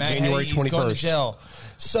opportunity. January 21st. He's going to jail.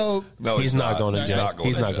 So no, he's not going to jail.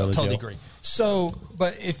 He's not going to jail. Totally agree. So,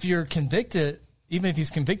 but if you're convicted, even if he's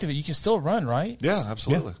convicted of it, you can still run, right? Yeah,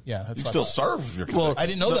 absolutely. Yeah, that's you can still serve if you're convicted. Well, I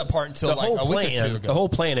didn't know that part until like a week or two ago. The whole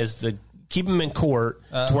plan is to keep him in court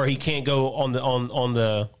to where he can't go on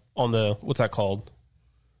the what's that called?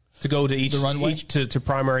 To go to each to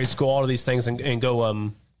primary school, all of these things, and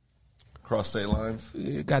go cross state lines.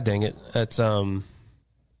 God dang it! It's I don't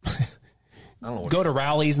know. Go to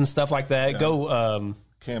rallies and stuff like that. Yeah. Go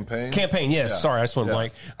campaign. Campaign. Yes. Yeah. Sorry, I just went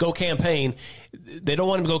blank. Go campaign. They don't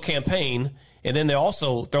want him to go campaign, and then they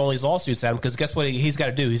also throw all these lawsuits at him because guess what he's got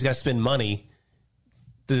to do? He's got to spend money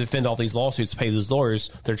to defend all these lawsuits, to pay these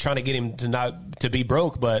lawyers. They're trying to get him to be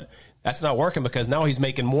broke, but that's not working because now he's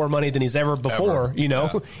making more money than he's ever before, you know?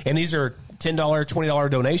 Yeah. And these are $10, $20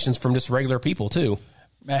 donations from just regular people, too.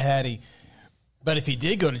 Matt Hattie. But if he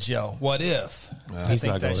did go to jail, what if? Yeah. He's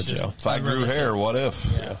not going to jail. If I grew hair, what if?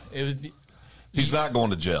 Yeah. It would be, he's not going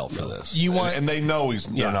to jail for this. And they know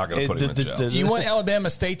they're not going to put him in jail. You want Alabama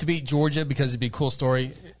State to beat Georgia because it'd be a cool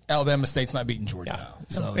story. Alabama State's not beating Georgia. Yeah.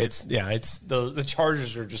 So it's the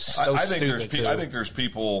Chargers are just so stupid. I think there's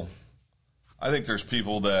people I think there's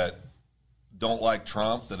people that don't like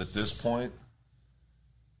Trump that at this point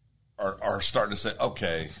are starting to say,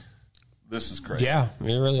 okay, this is crazy. Yeah,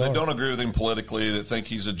 they really They are. don't agree with him politically. They think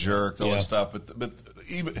he's a jerk, all that stuff. But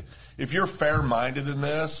even if you're fair-minded in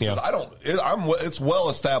this, because it's well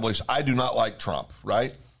established, I do not like Trump,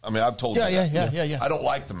 right? I mean, I've told you that. Yeah. I don't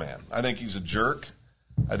like the man. I think he's a jerk.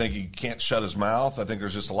 I think he can't shut his mouth. I think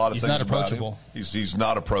there's just a lot of He's things not about him. approachable. He's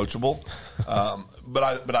not approachable. But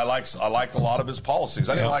I liked a lot of his policies.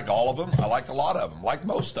 I didn't like all of them. I liked a lot of them. Like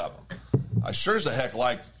most of them. I sure as the heck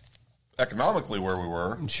liked economically where we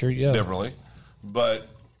were. Sure, yeah. Differently, but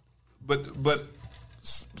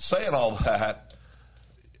saying all that,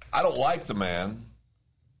 I don't like the man.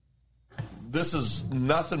 This is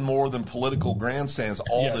nothing more than political grandstands.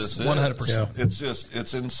 All this is 100%.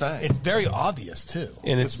 It's insane. It's very obvious too,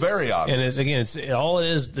 And it's very obvious. And it's all it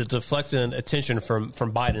is to deflecting attention from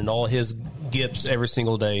Biden, all his gips every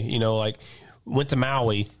single day. Like went to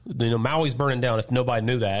Maui. Maui's burning down. If nobody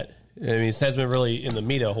knew that. I mean, it hasn't been really in the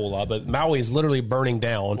media a whole lot, but Maui is literally burning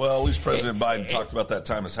down. Well, at least President Biden talked about that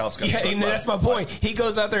time his house got burned. And that's my point. He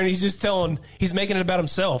goes out there and he's just he's making it about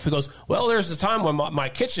himself. He goes, well, there's a time when my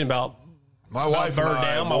kitchen my wife burned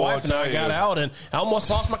down. My wife and I got out, and I almost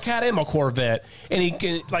lost my cat and my Corvette. And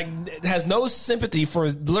he has no sympathy for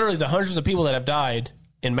literally the hundreds of people that have died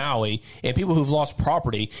in Maui and people who've lost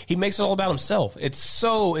property. He makes it all about himself. It's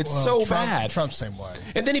so bad. Trump's same way.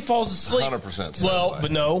 And then he falls asleep. 100%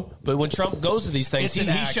 Well, but when Trump goes to these things,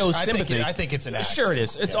 he shows sympathy. I think it's an act. Sure it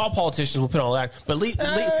is. It's all politicians will put on that. But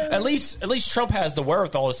at least Trump has the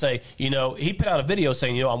wherewithal to say, he put out a video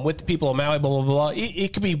saying, I'm with the people of Maui, blah, blah, blah.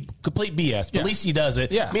 It could be complete BS, but at least he does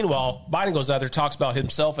it. Yeah. Meanwhile, Biden goes out there, talks about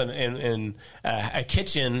himself and a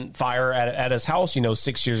kitchen fire at his house,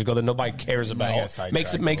 6 years ago that nobody cares about.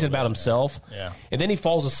 Makes it about himself. Yeah. And then he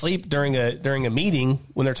falls asleep during a meeting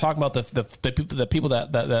when they're talking about the people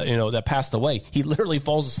that passed away. He literally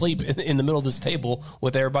falls asleep in the middle of this table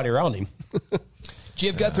with everybody around him.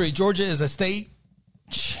 GF Guthrie, Georgia is a state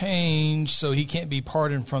change, so he can't be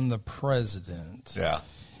pardoned from the president. Yeah.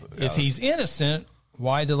 If he's innocent,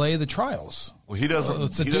 why delay the trials? Well, he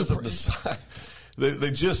doesn't. He doesn't decide.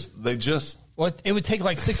 They just. Well, it would take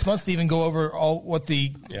like 6 months to even go over all what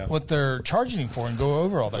they're charging him for and go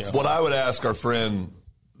over all that stuff. What I would ask our friend,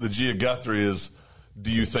 the Gia Guthrie, is,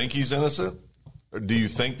 do you think he's innocent? Or do you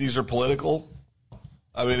think these are political?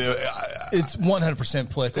 I mean, it's 100%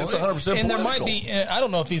 political. It's 100% political. And there might be, I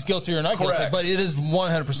don't know if he's guilty or not guilty, but it is 100%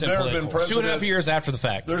 political. There have been presidents, 2.5 years after the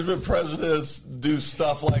fact. There's been presidents do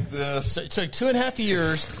stuff like this. So it took 2.5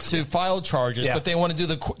 years to file charges, but they want to do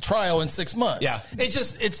the trial in 6 months. Yeah.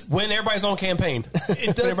 It's when everybody's on campaign.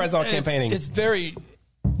 Everybody's on campaigning. It's very...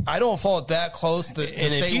 I don't follow it that close. And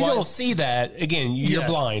if you don't see that, again, you're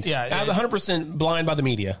blind. Yeah, I'm 100% blind by the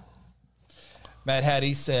media. Matt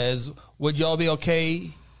Hattie says, would y'all be okay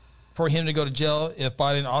for him to go to jail if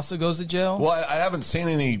Biden also goes to jail? Well, I haven't seen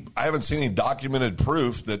any documented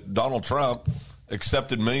proof that Donald Trump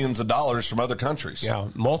accepted millions of dollars from other countries. Yeah,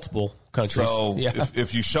 multiple countries. So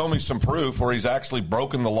if you show me some proof where he's actually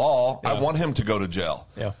broken the law, I want him to go to jail.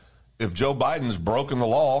 Yeah. If Joe Biden's broken the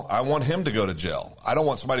law, I want him to go to jail. I don't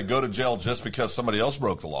want somebody to go to jail just because somebody else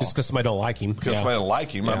broke the law. Just because somebody don't like him. Because somebody don't like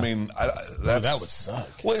him. Yeah. I mean, that would suck.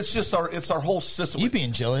 Well, it's just our whole system. You'd be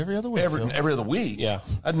in jail every other week. Every other week. Yeah.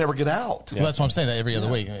 I'd never get out. Well, that's what I'm saying. Every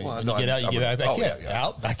other week. Well, when you get out, you get back in.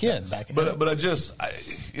 Out, back in. But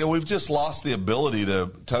we've just lost the ability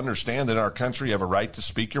to understand that in our country you have a right to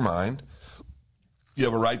speak your mind. You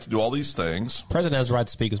have a right to do all these things. The president has the right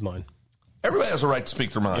to speak his mind. Everybody has a right to speak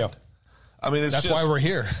their mind. Yeah. I mean, that's why we're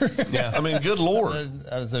here. Yeah. I mean, good Lord.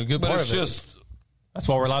 That's a good But part it's of it. just. That's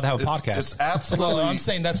why we're allowed to have a podcast. It's absolutely. Well, I'm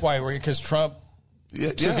saying that's why we're here, because Trump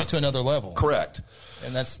took it to another level. Correct.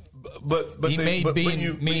 And that's. But he made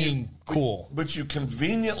being cool. But you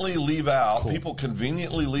conveniently leave out, people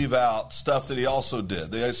conveniently leave out stuff that he also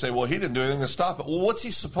did. They say, well, he didn't do anything to stop it. Well, what's he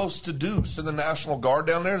supposed to do? Send the National Guard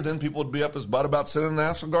down there? Then people would be up his butt about sending the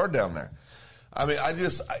National Guard down there. I mean,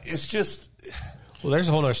 it's just. Well, there's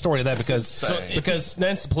a whole other story to that because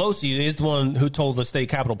Nancy Pelosi is the one who told the state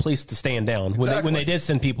Capitol Police to stand down when they did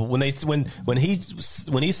send people. When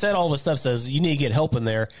he said all this stuff, says you need to get help in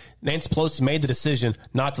there. Nancy Pelosi made the decision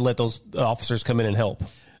not to let those officers come in and help.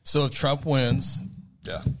 So if Trump wins,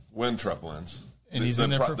 when Trump wins, and he's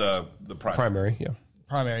in there for the primary,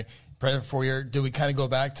 president for 4 years, do we kind of go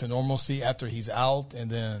back to normalcy after he's out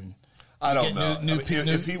and then? I don't know.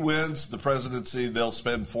 If he wins the presidency, they'll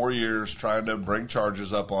spend 4 years trying to bring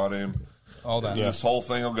charges up on him. All that. This whole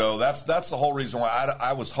thing will go. That's the whole reason why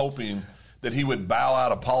I was hoping that he would bow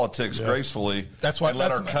out of politics gracefully and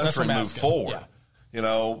let our country move forward.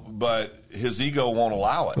 but his ego won't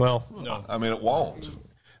allow it. Well, No. I mean, it won't.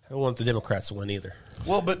 I don't want the Democrats to win either.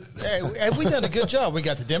 Well, but Hey, have we done a good job? We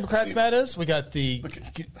got the Democrats mad at us. We got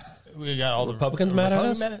all the Republicans mad at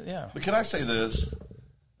us? Yeah. But can I say this?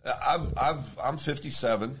 I'm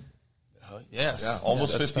 57. Yes. Yeah,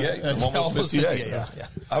 almost 58. I'm Almost almost 58. 58, yeah.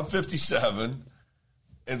 I'm 57.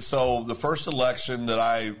 And so the first election that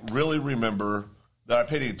I really remember that I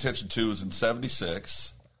paid attention to was in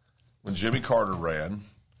 76 when Jimmy Carter ran.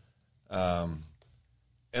 And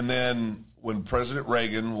then when President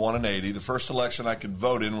Reagan won in 80, the first election I could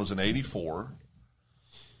vote in was in 84.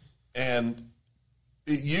 And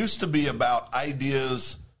it used to be about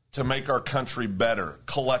ideas to make our country better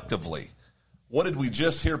collectively. What did we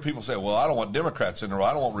just hear people say? Well, I don't want Democrats in there. Well,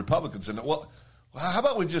 I don't want Republicans in there. Well, how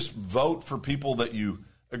about we just vote for people that you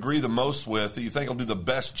agree the most with, that you think will do the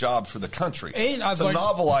best job for the country? And it's a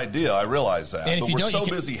novel idea. I realize that. And but if you we're don't, so you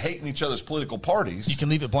can- busy hating each other's political parties. You can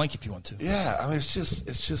leave it blank if you want to. Yeah, I mean,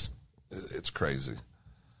 it's crazy.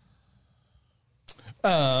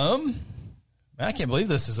 I can't believe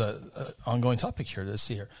this is a ongoing topic here. Let's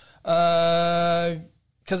see here.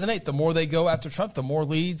 Cousin Nate, the more they go after Trump, the more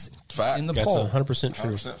leads Fact. in the That's poll. 100%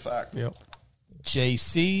 true. 100% fact. Yep.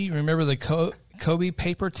 JC, remember the Kobe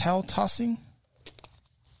paper towel tossing?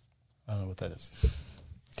 I don't know what that is.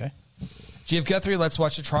 Okay. GF Guthrie, let's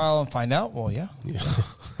watch the trial and find out. Well, yeah.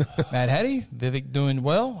 Matt Hattie, Vivek doing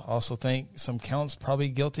well. Also think some counts probably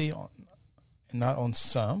guilty, not on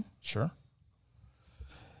some. Sure.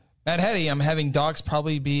 Matt Hattie, I'm having docs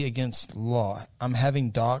probably be against law. I'm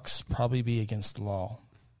having him.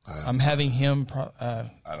 I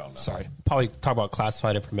don't know. Sorry. Probably talk about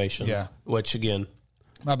classified information. Yeah. Which, again,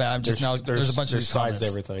 My bad. I'm just there's a bunch of these sides to comments.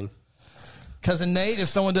 everything. Cousin Nate, if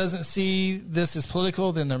someone doesn't see this as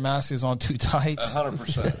political, then their mask is on too tight.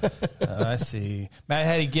 100%. I see. Matt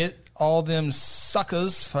Hattie, get all them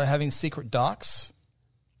suckers for having secret docs.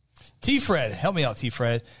 T-Fred, help me out,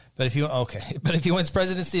 T-Fred. But if he wins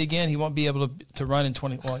presidency again, he won't be able to run in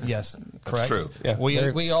 20. Well, yes, correct. true. Yeah.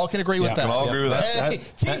 We all can agree with that. We all agree with that. Hey,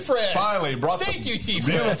 T-Fred. Finally, Thank you,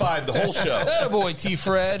 T-Fred. Unified the whole show. Attaboy,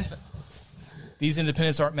 T-Fred. These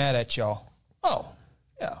independents aren't mad at y'all. Oh,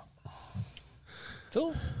 yeah.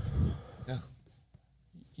 Phil? Yeah.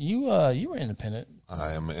 You were independent.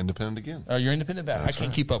 I am independent again. Oh, you're independent back. That's I can't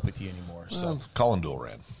right. keep up with you anymore. So Well, Colin Dool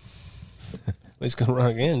ran. He's going to run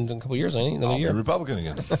again in a couple years, ain't he? Another I'll be year. Republican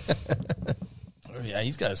again. yeah,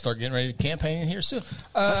 he's got to start getting ready to campaign here soon.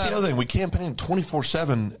 That's the other thing. We campaign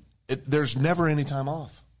 24/7. There's never any time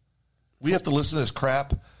off. We have to listen to this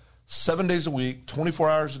crap 7 days a week, 24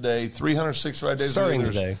 hours a day, 365 days Starting a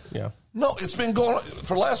year. today, yeah. No, it's been going on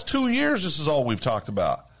for the last 2 years. This is all we've talked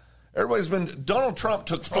about. Everybody's been. Donald Trump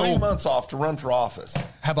took 3 months off to run for office.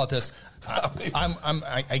 How about this?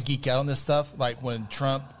 I geek out on this stuff. Like when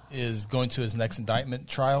Trump is going to his next indictment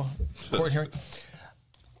trial court hearing,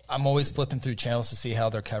 I'm always flipping through channels to see how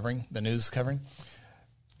they're covering the news is covering.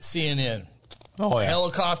 CNN, Oh, yeah.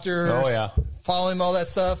 helicopters, Oh, yeah. following all that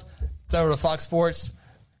stuff. Over to Fox Sports,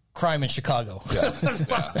 crime in Chicago. Yeah.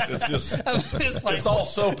 It's just. It's like, It's all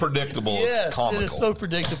so predictable. yes, it's comical. it is so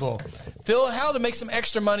predictable. Phil, how to make some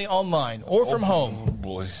extra money online or from home? Oh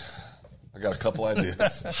boy, I got a couple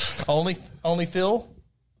ideas. Only Phil?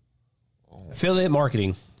 Affiliate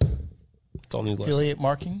marketing. It's all new list. Affiliate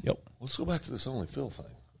marketing? Yep. Let's go back to this Only Phil thing.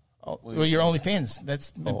 Oh, well, your OnlyFans.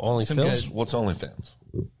 That's Only some Phil's? good. What's OnlyFans?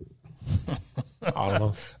 I don't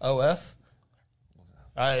know. OF?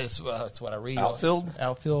 That's what I read. Outfield?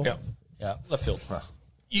 Outfield? Yep. Yeah. Left field.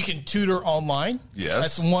 You can tutor online.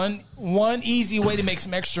 Yes. That's one easy way to make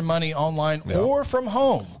some extra money online or from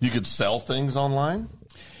home. You could sell things online.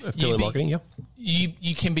 Affiliate marketing, yep.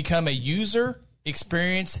 You can become a user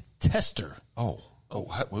experience tester.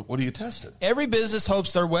 What are you testing? Every business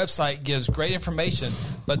hopes their website gives great information,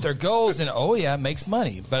 but their goal is makes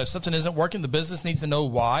money. But if something isn't working, the business needs to know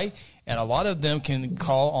why, and a lot of them can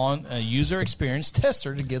call on a user experience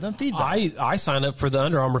tester to give them feedback. I signed up for the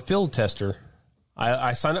Under Armour field tester.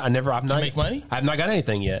 I signed up. I've not make money? I've not got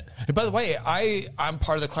anything yet. Hey, by the way, I'm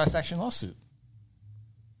part of the class action lawsuit.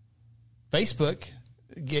 Facebook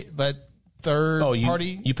let third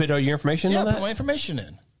party. You put all your information in put that? my information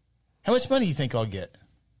in. How much money do you think I'll get?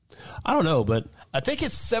 I don't know, but I think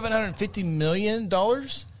it's $750 million,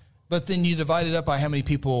 but then you divide it up by how many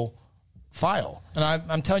people file. And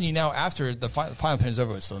I'm telling you now, after the filing period is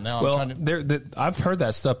over with, so now I'm trying to... I've heard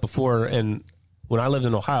that stuff before, and when I lived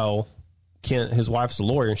in Ohio, Kent, his wife's a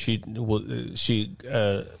lawyer, and she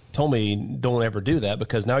told me don't ever do that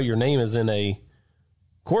because now your name is in a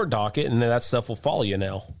court docket, and that stuff will follow you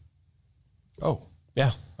now. Oh,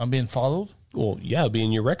 Yeah. I'm being followed? Well, yeah, it'll be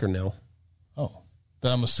in your record now. Oh.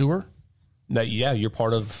 that I'm a sewer? No, yeah, you're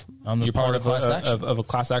part of. You're part of class action. Of a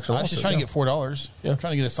class action. I was just trying to get $4. Yeah. I'm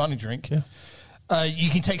trying to get a Sonic drink. Yeah. You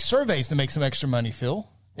can take surveys to make some extra money, Phil.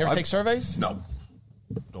 You ever take surveys? No.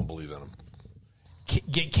 Don't believe in them.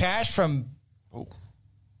 Get cash from I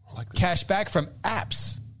like that. cash back from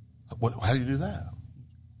apps. How do you do that?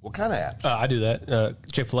 What kind of apps? I do that.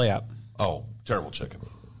 Chick-fil-A app. Oh, terrible chicken.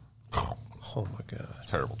 Oh my gosh.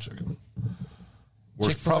 Terrible chicken.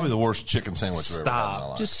 Probably the worst chicken sandwich I've ever had in my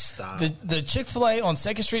life. Just stop. The Chick-fil-A on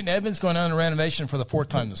 2nd Street in Edmonds going on a renovation for the 4th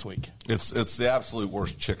time this week. It's the absolute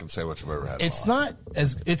worst chicken sandwich I've ever had. It's not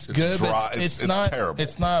as it's good. Dry. But it's It's not terrible.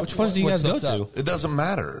 It's not. Which ones do you guys go to? It doesn't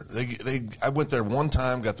matter. I went there one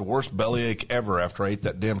time, got the worst bellyache ever after I ate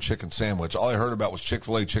that damn chicken sandwich. All I heard about was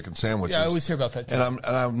Chick-fil-A chicken sandwiches. Yeah, I always hear about that too. And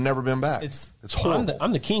I've never been back. It's horrible.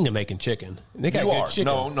 I'm the king of making chicken. They got You good are.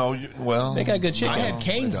 chicken. No. Well, They got good chicken. I had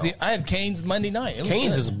Cane's. I had Cane's Monday night. It was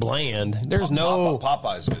Cane's good. is bland. There's no.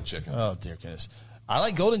 Popeye's good chicken. Oh dear goodness! I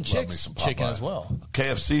like Golden Love me Chicks some chicken Popeyes. as well.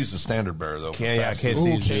 KFC's the standard bearer though. for Yeah, fast food.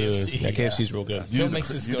 KFC's KFC, good. Yeah, KFC's real good. You Phil do makes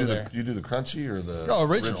the, us you go do there. You do the crunchy or the Oh,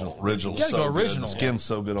 original. Original's You gotta so go good. original. The skin's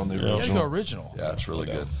so good on the You original. gotta go original. Yeah, it's really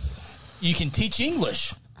good. You can teach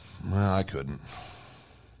English. Well, I couldn't.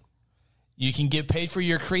 You can get paid for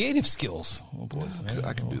your creative skills. Oh boy,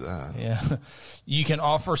 I can do that. yeah. You can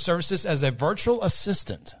offer services as a virtual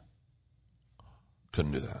assistant.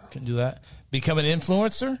 Couldn't do that. Can do that. Become an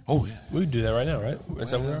influencer. Oh yeah. We would do that right now, right?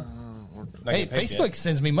 Is that where we are? Hey, Facebook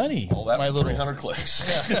sends me money. All that My for little 300 clicks.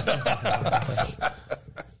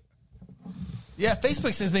 yeah.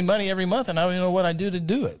 Facebook sends me money every month, and I don't even know what I do to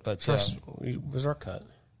do it. But First, where's our cut?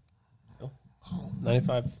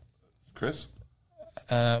 95. Chris?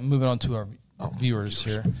 moving on to our viewers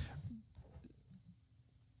here.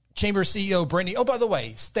 Chamber CEO Brittany. Oh, by the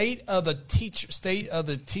way, state of the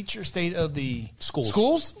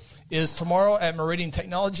schools is tomorrow at Meridian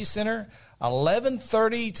Technology Center,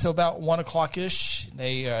 11:30 to about 1 o'clock ish.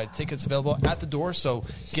 They tickets available at the door, so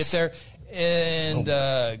get there. And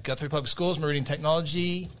Guthrie Public Schools, Meridian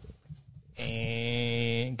Technology,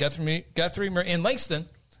 and Guthrie in Langston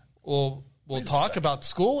will talk about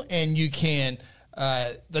school, and you can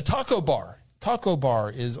the taco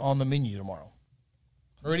bar is on the menu tomorrow.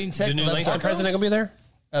 Meridian Tech. The new Langston president going to be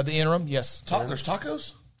there? The interim, yes. There's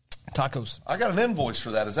tacos? Tacos. I got an invoice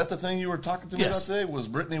for that. Is that the thing you were talking to me Yes. about today? Was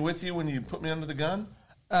Brittany with you when you put me under the gun?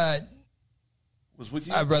 Was with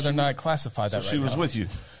you? I'd rather not classify that. So she was with you.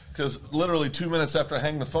 Because literally 2 minutes after I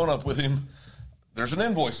hang the phone up with him, there's an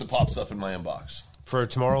invoice that pops up in my inbox. For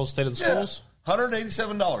tomorrow's State of the Schools?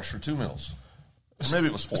 $187 for 2 meals. Or maybe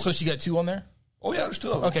it was 4. So she got 2 on there? Oh, yeah, there's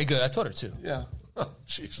 2 of them. Okay, good. I told her 2. Yeah.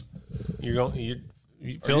 Jeez. You're going? you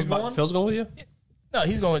going? Phil's going with you? No,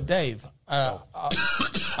 he's going with Dave.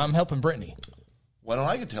 I'm helping Brittany. Why don't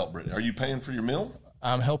I get to help Brittany? Are you paying for your meal?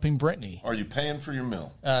 I'm helping Brittany. Are you paying for your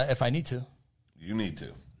meal? If I need to. You need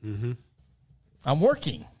to. I'm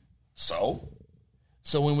working. So?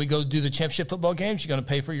 So when we go do the championship football games, you're going to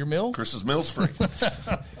pay for your meal? Chris's meal's free.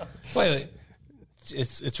 Wait.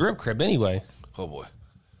 It's rib crib anyway. Oh, boy.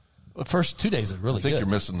 The first 2 days are really I think good. you're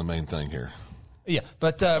missing the main thing here. Yeah,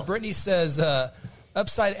 but Brittany says,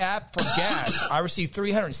 Upside app for gas. I received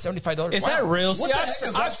 $375. Is that real? What See, the heck is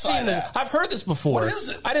I've Upside seen this. app? I've heard this before. What is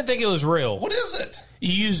it? I didn't think it was real. What is it?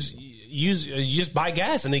 You just buy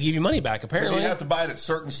gas and they give you money back. Do Apparently, you have to buy it at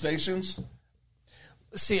certain stations?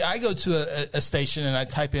 See, I go to a station and I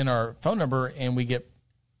type in our phone number and we get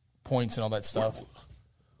points and all that stuff.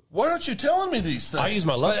 Why aren't you telling me these things? I use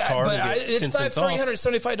my Lux card. But to get it's 10 not cents off.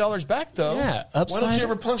 $375 back, though. Yeah, Why upside. don't you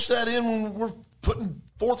ever punch that in when we're putting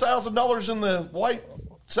 $4,000 in the white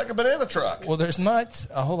second banana truck? Well, there's not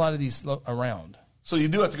a whole lot of these around. So you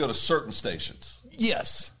do have to go to certain stations.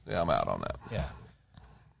 Yes. Yeah, I'm out on that. Yeah.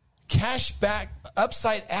 Cashback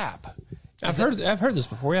Upside app. I've heard this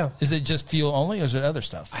before. Yeah, Is it just fuel only, or is it other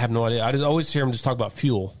stuff? I have no idea. I just always hear them just talk about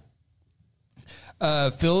fuel.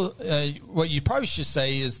 Phil, what you probably should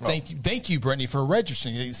say is thank you, Brittany, for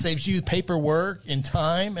registering. It saves you paperwork and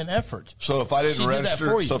time and effort. So if I didn't She did that for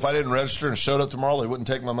register, you. so if I didn't register and showed up tomorrow, they wouldn't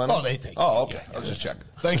take my money. Oh, they take it. Oh, okay. Yeah. I was just checking.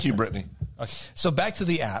 Thank you, Brittany. Okay. So back to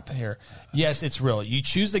the app here. Yes, it's real. You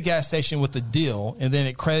choose the gas station with the deal, and then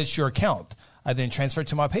it credits your account. I then transfer it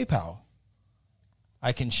to my PayPal.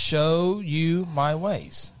 I can show you my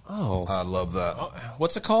ways. Oh, I love that.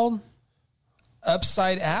 what's it called?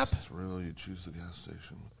 Upside app. It's real. You choose the gas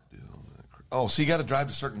station with the deal. Oh, so you got to drive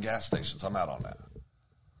to certain gas stations. I'm out on that.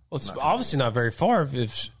 Well, it's obviously not very far.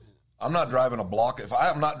 If I'm not driving a block. If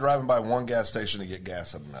I'm not driving by one gas station to get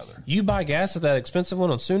gas at another. you buy gas at that expensive one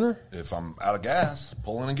on Sooner, If I'm out of gas,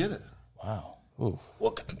 pull in and get it. Wow. ooh,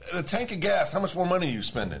 Well, a tank of gas, how much more money are you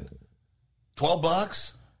spending?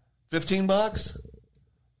 $12, $15.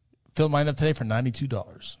 Filled mine up today for $92.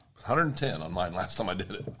 110 on mine last time I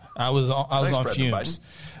did it. I was on President fumes.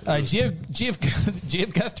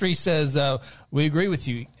 GF Guthrie says we agree with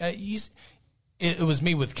you. It was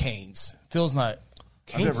me with Cane's. Phil's not.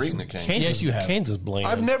 I've never eaten at Cane's. Yes, you have. Cane's is bland.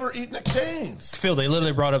 I've never eaten at Cane's. Phil, they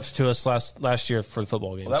literally brought up to us last year for the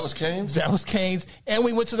football game. Well, that was Cane's? That was Cane's, and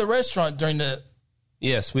we went to the restaurant during the.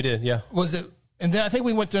 Yes, we did. Yeah. Was it? And then I think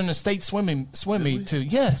we went during the state swim meet too.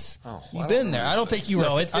 Yes, you've been there. I don't think you were.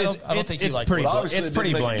 No, I don't think you like pretty. it. It's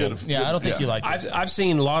pretty bland. Yeah, I don't think you like it. I've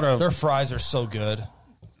seen a lot of their fries are so good.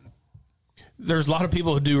 There's a lot of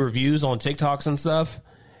people who do reviews on TikToks and stuff,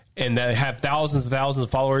 and that have thousands and thousands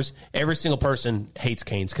of followers. Every single person hates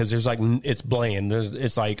Cane's because there's it's bland.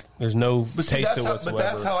 There's no taste to it whatsoever. But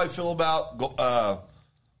that's how I feel about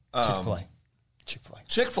Chick-fil-A.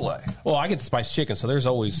 Chick-fil-A. Well, I get the spiced chicken, so there's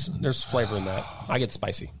flavor in that. I get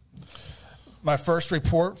spicy. My first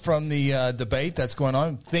report from the debate that's going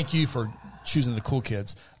on. Thank you for choosing the cool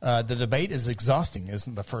kids. The debate is exhausting,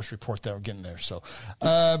 isn't the first report that we're getting there. So,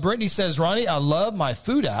 Brittany says, Ronnie, I love my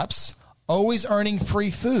food apps. Always earning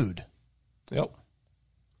free food. Yep.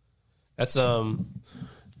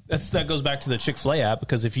 That goes back to the Chick-fil-A app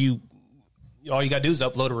because all you got to do is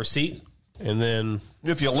upload a receipt. And then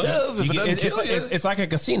if you live, it's like a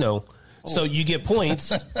casino. So you get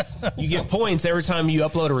points. You get points every time you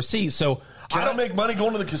upload a receipt. So can I make money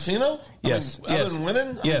going to the casino? Yes. Other than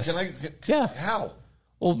winning? Yes. Yeah. How?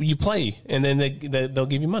 Well, you play, and then they'll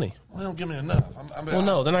give you money. Well, they don't give me enough.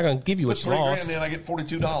 No, they're not going to give you what you lost. $3,000 in, I get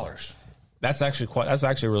 $42. That's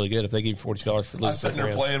actually really good if they give you $42 for losing. I was sitting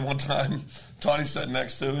there playing one time. Tony sat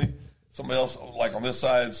next to me. Somebody else, like on this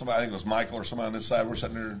side, I think it was Michael or somebody on this side. We're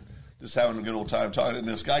sitting there just having a good old time talking, and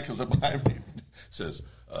this guy comes up behind me and says,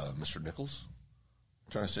 Mr. Nichols?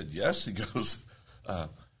 And I said, yes. He goes, can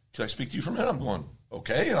I speak to you for a minute? I'm going,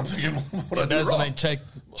 okay. And I'm thinking, what I do wrong? Check.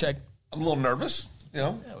 I'm a little nervous,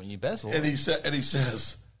 Yeah, when you bezel. And he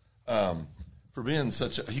says, for being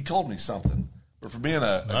he called me something. But for being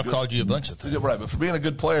I've called you a bunch of things. Right, but for being a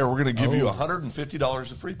good player, we're going to give you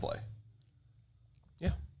 $150 of free play. Yeah.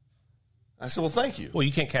 I said, well, thank you. Well,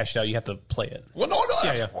 you can't cash it out. You have to play it. Well, no.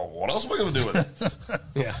 Yeah. Well, what else am I going to do with it?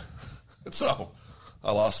 Yeah. So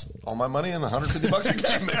I lost all my money and $150 a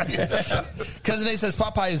game, maybe. Cousin A says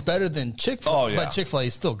Popeye is better than Chick-fil-A, oh, yeah. but Chick-fil-A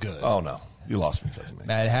is still good. Oh, no. You lost me, Cousin A.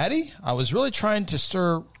 Mad Hattie, I was really trying to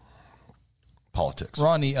stir politics.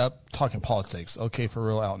 Ronnie up talking politics. Okay, for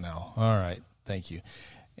real, out now. All right. Thank you.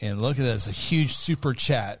 And look at this, a huge super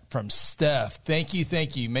chat from Steph. Thank you.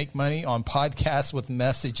 Make money on podcasts with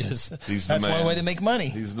messages. He's the That's man. one way to make money.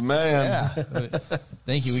 He's the man. Yeah.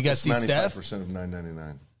 Thank you. We got to see Steph. 95% of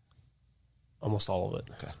 $9.99. Almost all of it.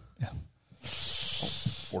 Okay. Yeah.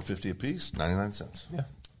 $4.50 a piece, 99 cents.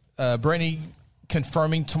 Yeah. Brittany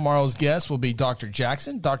confirming tomorrow's guest will be Dr.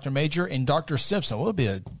 Jackson, Dr. Major, and Dr. Simpson.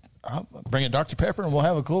 I'll bring a Dr. Pepper and we'll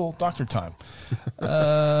have a cool doctor time.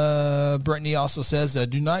 Brittany also says,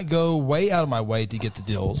 do not go way out of my way to get the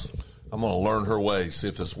deals. I'm going to learn her way, see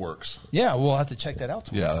if this works. Yeah, we'll have to check that out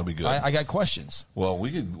tomorrow. Yeah, that'd be good. I got questions. Well,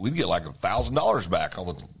 we'd get like $1,000 back on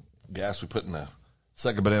the gas we put in the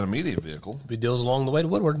Second Banana Media vehicle. Be deals along the way to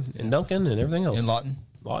Woodward and Duncan and everything else. In Lawton.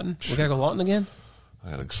 We got to go Lawton again?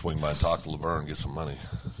 I got to swing by and talk to Laverne and get some money,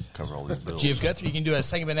 cover all these bills. GF Guthrie, you can do a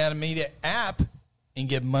Second Banana Media app and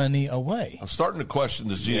give money away. I'm starting to question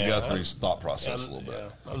this Gia Guthrie's thought process a little bit.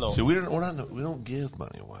 Yeah, see, we don't give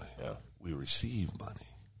money away. Yeah. We receive money.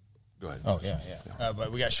 Go ahead. Oh, yeah.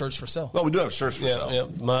 But we got shirts for sale. No, we do have shirts for sale. Yeah,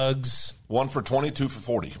 mugs. 1 for 20, 2 for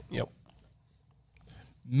 40. Yep.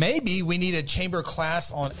 Maybe we need a chamber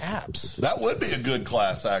class on apps. That would be a good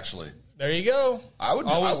class, actually. There you go.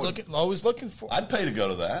 Always looking for. I'd pay to go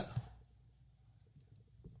to that.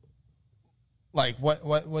 Like what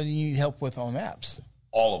do you need help with on apps?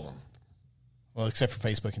 All of them. Well, except for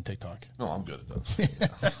Facebook and TikTok. No, I'm good at those.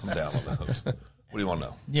 I'm down on those. What do you want to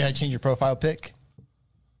know? Yeah, change your profile pic.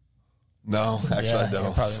 No, actually I don't.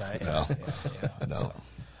 Yeah, probably not.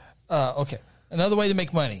 No. Okay. Another way to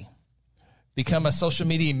make money. Become a social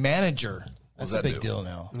media manager. That's a big deal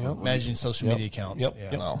now. Yep. Managing social media accounts. Yep.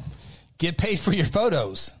 Yeah. Yep. No. Get paid for your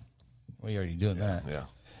photos. Well, you're already doing that. Yeah.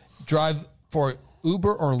 Drive for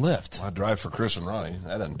Uber or Lyft. I drive for Chris and Ronnie.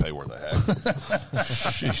 That doesn't pay worth a heck.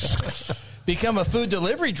 Jeez. Become a food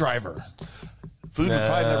delivery driver. Food would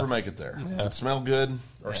probably never make it there. Yeah. It'd smell good.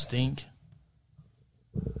 Or stink.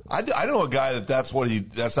 I know a guy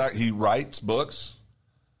he writes books,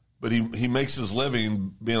 but he makes his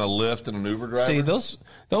living being a Lyft and an Uber driver. See,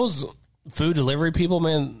 those food delivery people,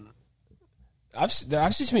 man, I've seen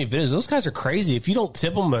so many videos. Those guys are crazy. If you don't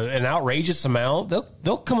tip them an outrageous amount,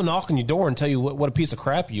 they'll come and knock on your door and tell you what a piece of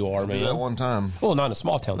crap you are, man. Do that one time. Well, not in a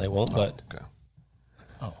small town they won't, but Okay.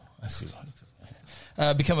 Oh, I see.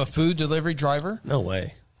 Become a food delivery driver. no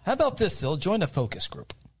way. How about this, Phil? Join a focus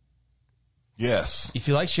group. Yes. If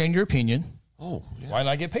you like sharing your opinion, Oh, yeah. why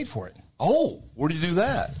not get paid for it? Oh, where do you do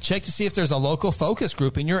that? Check to see if there's a local focus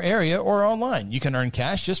group in your area or online. You can earn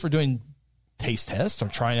cash just for doing taste tests or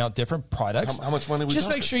trying out different products. How much money are we Just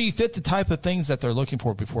talking? make sure you fit the type of things that they're looking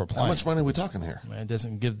for before applying. How much money are we talking here? It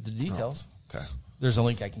doesn't give the details. Okay. There's a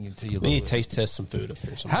link I can give to you. We need to taste test some food up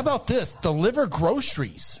here. How about this? Deliver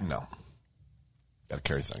groceries. No. Got to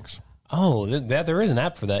carry things. Oh, there is an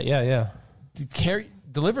app for that. Yeah.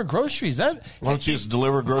 Deliver groceries. Why don't you just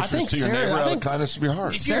deliver groceries to your neighbor out of the kindness of your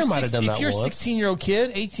heart? If you're a 16-year-old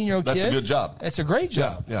kid, 18-year-old kid, That's a good job. That's a great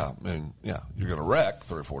job. Yeah. I mean, you're going to wreck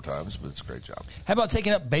 3 or 4 times, but it's a great job. How about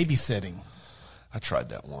taking up babysitting? I tried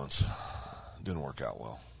that once. Didn't work out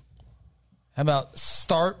well. How about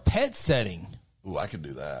start pet setting? Ooh, I could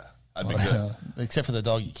do that. I'd be good. Except for the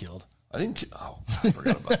dog you killed. I didn't. I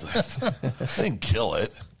forgot about that. I didn't kill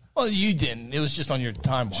it. Well, you didn't. It was just on your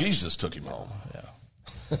timeline. Jesus took him home. Yeah.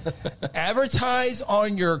 Advertise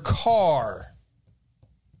on your car.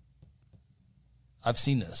 I've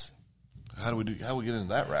seen this. How do we get into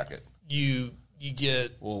that racket? You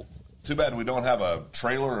get Well, too bad we don't have a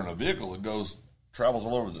trailer and a vehicle that travels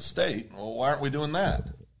all over the state. Well, why aren't we doing that?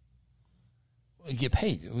 you get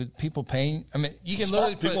paid. With people paying. I mean, you can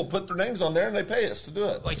literally people put their names on there and they pay us to do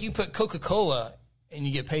it. like you put Coca-Cola and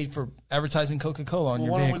you get paid for advertising Coca-Cola on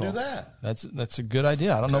your why vehicle. don't we do that? That's a good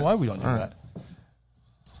idea. I don't know why we don't do that.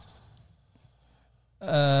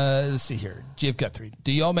 Let's see here. Jeff Guthrie,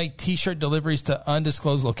 do y'all make T-shirt deliveries to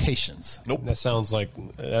undisclosed locations? Nope. That sounds like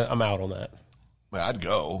I'm out on that. Well, I'd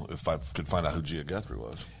go if I could find out who Gia Guthrie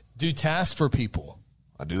was. Do tasks for people.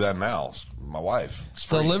 I do that now. My wife. It's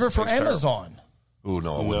free. Deliver for It's terrible. Amazon. Ooh,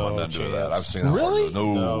 no, I wouldn't want nothing to do with that. chance. I've seen it. Really?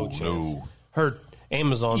 No. Heard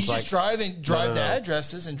Amazon's You like just drive No. to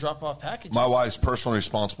addresses and drop off packages. My wife's personally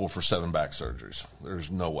responsible for 7 back surgeries.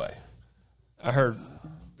 There's no way. I heard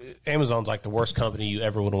Amazon's like the worst company you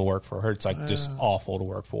ever want to work for. I heard it's like just awful to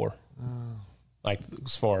work for. Like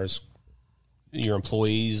as far as your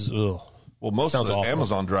employees, ugh. Well, most Sounds of the awful.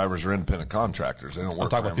 Amazon drivers are independent contractors. They don't work I'm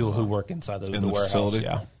talking for about people who Amazon. work inside the In the warehouse. facility?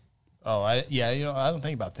 Yeah. Oh, I don't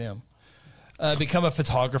think about them. Become a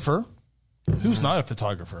photographer. Who's not a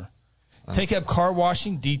photographer? Take up car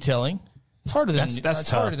washing, detailing. It's harder than That's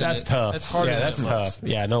tough. harder than That's it- tough. That's harder. Yeah, than that's it looks. tough.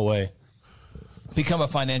 Yeah, no way. Become a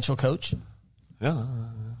financial coach. Yeah.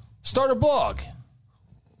 Start a blog.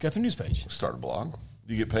 Guthrie News page. Start a blog.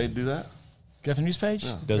 Do you get paid to do that? Guthrie News page.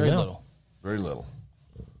 Does Very now. little. Very little.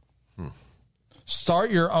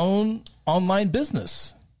 Start your own online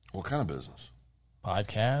business. What kind of business?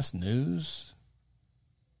 Podcast, news.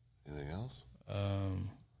 Anything else?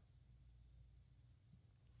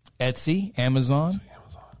 Etsy, Amazon,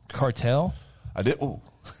 Cartel. I did. Oh,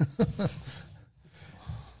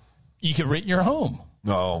 You can rent your home.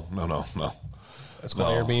 no. That's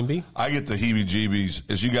called Airbnb. I get the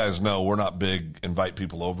heebie-jeebies. As you guys know, we're not big invite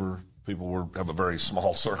people over. Have a very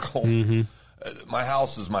small circle. My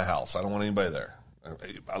house is my house. I don't want anybody there.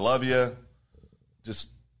 I love you. Just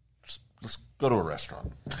let's go to a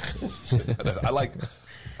restaurant. I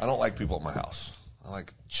don't like people at my house. I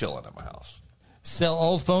like chilling at my house. Sell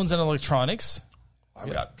old phones and electronics.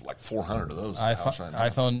 I've got like 400 of those at the house right now.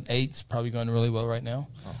 iPhone 8's probably going really well right now.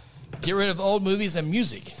 Get rid of old movies and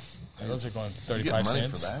music. Those are going You get 35 money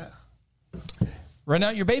cents. for that? Rent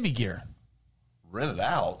out your baby gear. Rent it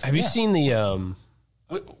out. Have you seen the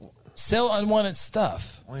Sell unwanted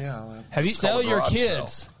stuff. Well, yeah. Have you sell call it your garage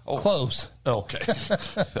kids sale. Oh. clothes? Okay.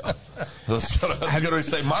 I was going to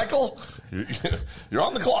say, Michael, you're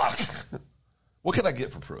on the clock. What can I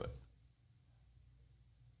get for Pruitt?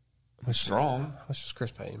 Strong. how much does Chris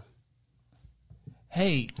pay him?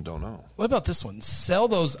 Hey, Don't know. what about this one? Sell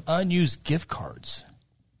those unused gift cards.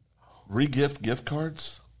 Regift gift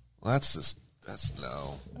cards? Well, that's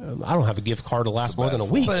no. I don't have a gift card to last more bad than a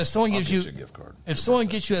form. week. But if someone I'll gives get you a gift card. if someone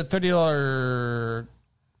gets you a $30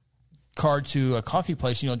 card to a coffee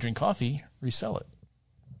place and you don't drink coffee, resell it.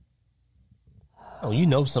 Oh, you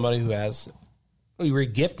know somebody who has. Oh, you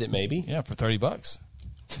re-gift it maybe. Yeah, for $30.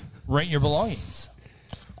 Rent your belongings.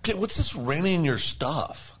 Okay, what's this renting your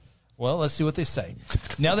stuff? Well, let's see what they say.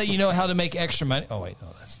 Now that you know how to make extra money. Oh, wait, no,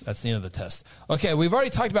 that's the end of the test. Okay, we've already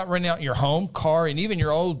talked about renting out your home, car, and even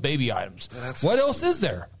your old baby items. What else is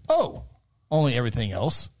there? Oh, only everything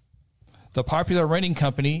else. The popular renting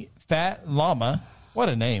company, Fat Llama, what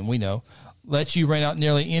a name, we know, lets you rent out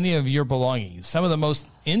nearly any of your belongings. Some of the most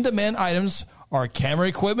in-demand items our camera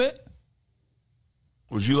equipment.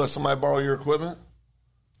 Would you let somebody borrow your equipment?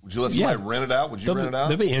 Would you let somebody rent it out? Would you rent it out?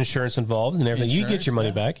 There'll be insurance involved and everything. You get your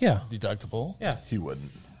money back. Yeah. Deductible. Yeah. He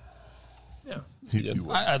wouldn't. Yeah. He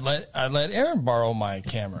wouldn't. I'd let Aaron borrow my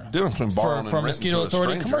camera. Difference between borrowing for and Mosquito renting to a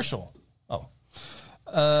Authority stranger. commercial.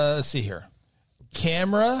 Let's see here.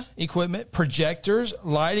 Camera equipment, projectors,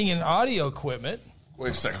 lighting, and audio equipment.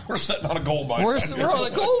 Wait a second. We're sitting on a gold mine. We're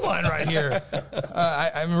on a gold mine right here.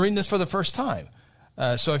 I'm reading this for the first time.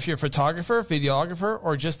 So if you're a photographer, videographer,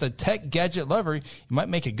 or just a tech gadget lover, you might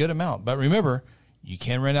make a good amount. But remember, you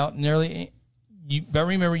can rent out nearly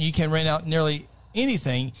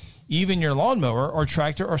anything, even your lawnmower or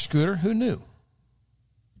tractor or scooter. Who knew?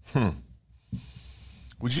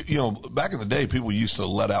 Would you back in the day, people used to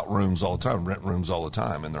let out rooms all the time, rent rooms all the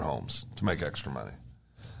time in their homes to make extra money.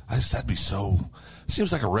 That'd be so.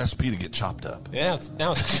 Seems like a recipe to get chopped up. Yeah.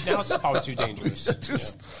 Now it's probably too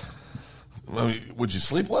dangerous. I mean, would you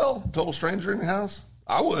sleep well? Total stranger in your house?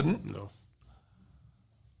 I wouldn't. No.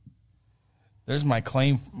 There's my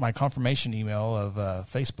confirmation email of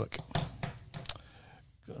Facebook.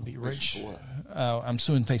 Gonna be rich. I'm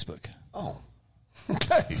suing Facebook. Oh,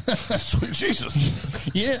 okay. Sweet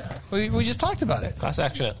Jesus. Yeah, we just talked about it. Class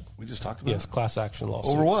action. We just talked about Yes, it. class action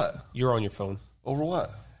lawsuit. Over what? You're on your phone. Over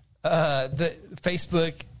what? The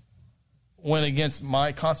Facebook went against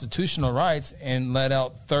my constitutional rights and let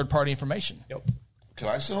out third-party information. Yep. Can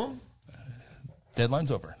I sue him?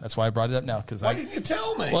 Deadline's over. That's why I brought it up now. Because Why didn't you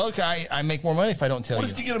tell me? Well, I make more money if I don't tell what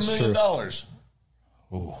you. if you get $1 million?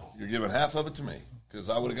 Ooh. You're giving half of it to me because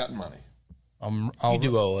I would have gotten money. You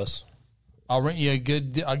do owe us. I'll rent you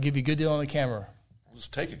I'll give you a good deal on the camera. I'll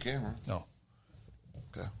just take a camera. No.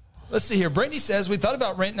 Okay. Let's see here. Brittany says we thought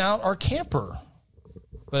about renting out our camper,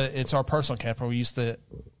 but it's our personal camper.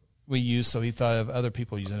 We use, so he thought of other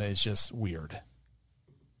people using it. It's just weird.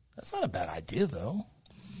 That's not a bad idea, though.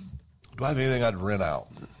 Do I have anything I'd rent out?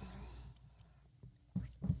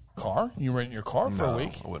 Car? You rent your car for a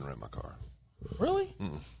week? I wouldn't rent my car. Really?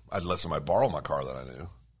 I'd let somebody borrow my car that I knew.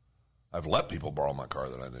 I've let people borrow my car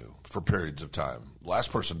that I knew for periods of time.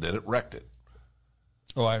 Last person did it, wrecked it.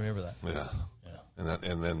 Oh, I remember that. Yeah.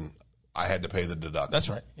 And then I had to pay the deductible. That's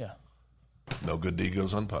right. Yeah. No good deed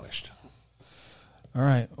goes unpunished. All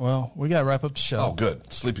right. Well, we got to wrap up the show. Oh,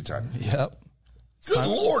 good. Sleepy time. Yep. Good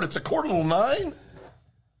Lord, it's 8:45.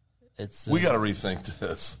 It's we got to rethink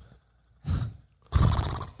this.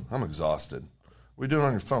 I'm exhausted. What are you doing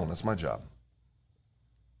on your phone? That's my job.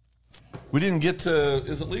 We didn't get to,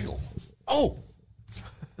 is it legal? Oh.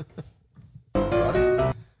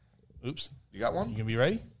 Ready? Oops. You got one? You gonna be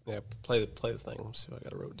ready? Yeah, play the thing. Let's see if I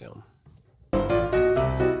got it wrote down.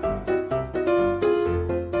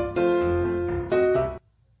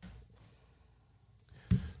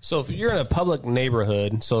 So if you're in a public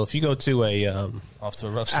neighborhood, so if you go to a Off to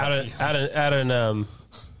a rough start. out in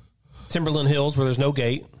Timberland Hills where there's no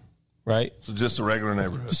gate, right? So just a regular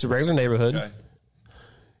neighborhood. Just a regular neighborhood. Okay.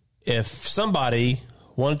 If somebody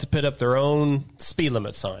wanted to put up their own speed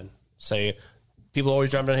limit sign, say people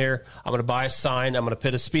always drive down here, I'm going to buy a sign, I'm going to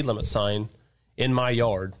put a speed limit sign in my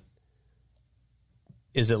yard.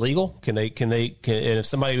 Is it legal? Can and if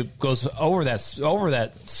somebody goes over that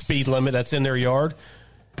speed limit that's in their yard,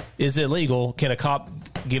 is it legal? Can a cop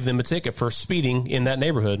give them a ticket for speeding in that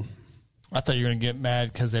neighborhood? I thought you were going to get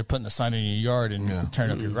mad because they're putting a sign in your yard and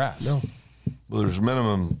turn up your grass. No. Well, there's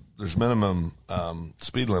minimum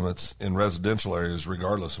speed limits in residential areas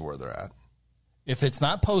regardless of where they're at. If it's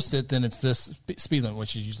not posted, then it's this speed limit,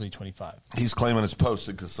 which is usually 25. He's claiming it's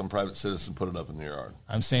posted because some private citizen put it up in the yard.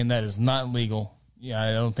 I'm saying that is not legal. Yeah,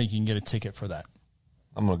 I don't think you can get a ticket for that.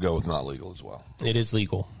 I'm going to go with not legal as well. It is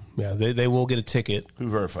legal. Yeah, they will get a ticket. Who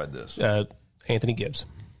verified this? Anthony Gibbs.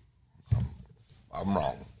 I'm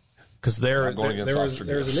wrong. Because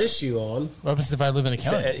There's an issue on. What happens if I live in a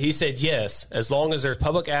county? He said yes, as long as there's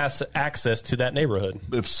public access to that neighborhood.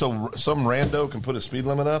 If some rando can put a speed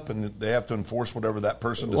limit up and they have to enforce whatever that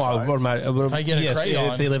person decides. If I get a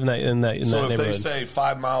crayon, if they live in that so neighborhood. if they say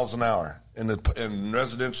 5 miles an hour and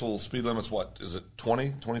residential speed limit's what is it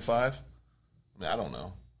 20, 25? I mean, I don't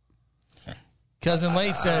know. Cousin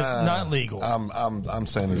Late says not legal. I'm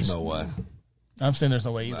saying there's no way. I'm saying there's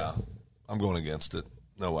no way either. No, I'm going against it.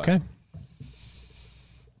 No way. Okay.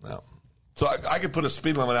 No. So I could put a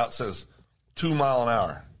speed limit out that says 2 mile an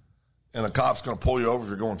hour, and a cop's going to pull you over if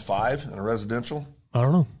you're going 5 in a residential. I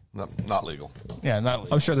don't know. Not legal. Yeah, not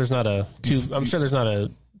legal. I'm sure there's not a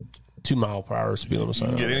 2 mile per hour speed limit. You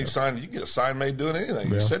can get any sign. You can get a sign made doing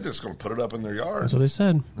anything. You said it's going to put it up in their yard. That's what they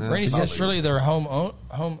said. Randy says surely their home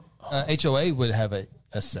HOA would have a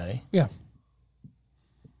say. Yeah.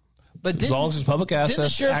 But as long as there's public access, didn't the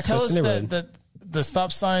sheriff tell us to neighborhood. that the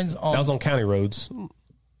stop signs on. That was on county roads.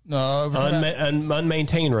 No,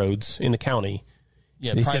 Unmaintained roads in the county.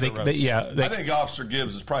 Yeah, they private said roads. I think Officer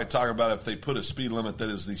Gibbs is probably talking about if they put a speed limit that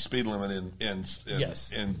is the speed limit in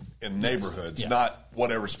neighborhoods, not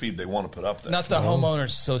whatever speed they want to put up there. Not the homeowners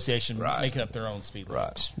association making up their own speed limit.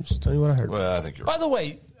 Right. Just tell you what I heard. Well, I think you're By right. the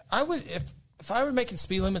way, I would if I were making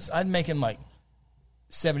speed limits, I'd make them like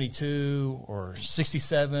 72 or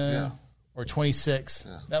 67 or 26.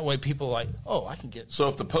 Yeah. That way, people are like, oh, I can get. So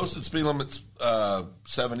if the posted speed limit's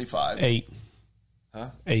 75, 8, huh?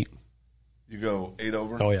 8. You go 8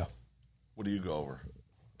 over? Oh, yeah. What do you go over?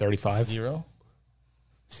 35. 0.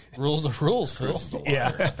 Rules are rules, Phil. Chris is a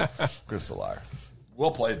liar. Chris is a liar.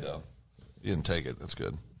 Well played, though. You didn't take it. That's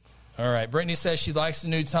good. All right. Brittany says she likes the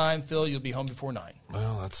new time. Phil, you'll be home before 9.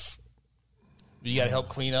 Well, that's... You got to help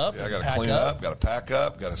clean up. Yeah, I got to clean up. Got to pack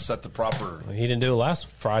up. Got to set the proper... He didn't do it last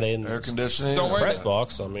Friday in air conditioning. Don't worry press about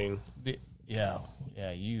box. I mean... Yeah,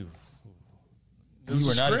 you... It was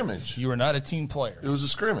a scrimmage. You were not a team player. It was a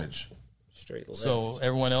scrimmage. Straight left. So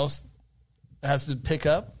everyone else has to pick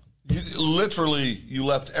up. You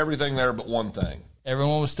left everything there but one thing.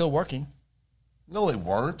 Everyone was still working. No, they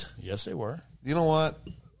weren't. Yes, they were. You know what?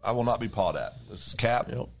 I will not be pawed at. This is Cap.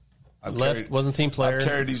 Yep. Wasn't team player. I've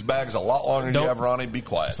carried these bags a lot longer than you have, Ronnie. Be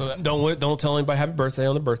quiet. So don't tell anybody happy birthday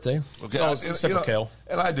on the birthday. Okay, Except for Kale.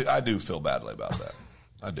 And I do feel badly about that.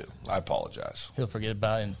 I do. I apologize. he'll forget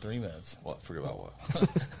about it in 3 minutes. What? Forget about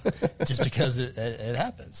what? Just because it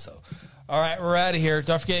happens. So, all right, we're out of here.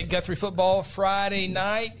 Don't forget Guthrie football Friday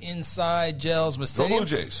night inside Gelsma Go Stadium. Blue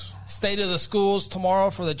Jays. State of the Schools tomorrow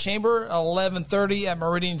for the Chamber, 11:30 at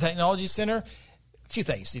Meridian Technology Center. A few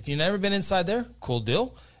things. If you've never been inside there, cool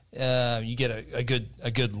deal. You get a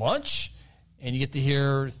good lunch, and you get to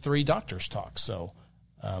hear 3 doctors talk. So,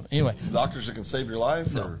 anyway. Doctors that can save your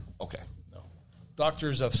life? No. Or? Okay. No.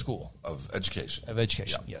 Doctors of school. Of education. Of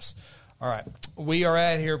education, yes. All right. We are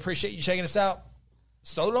out here. Appreciate you checking us out.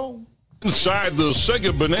 So long. Inside the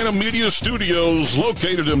Second Banana Media Studios,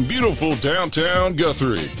 located in beautiful downtown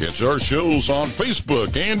Guthrie. Catch our shows on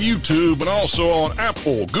Facebook and YouTube, and also on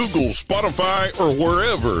Apple, Google, Spotify, or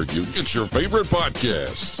wherever you get your favorite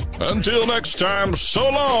podcasts. Until next time, so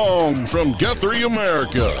long from Guthrie,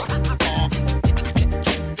 America.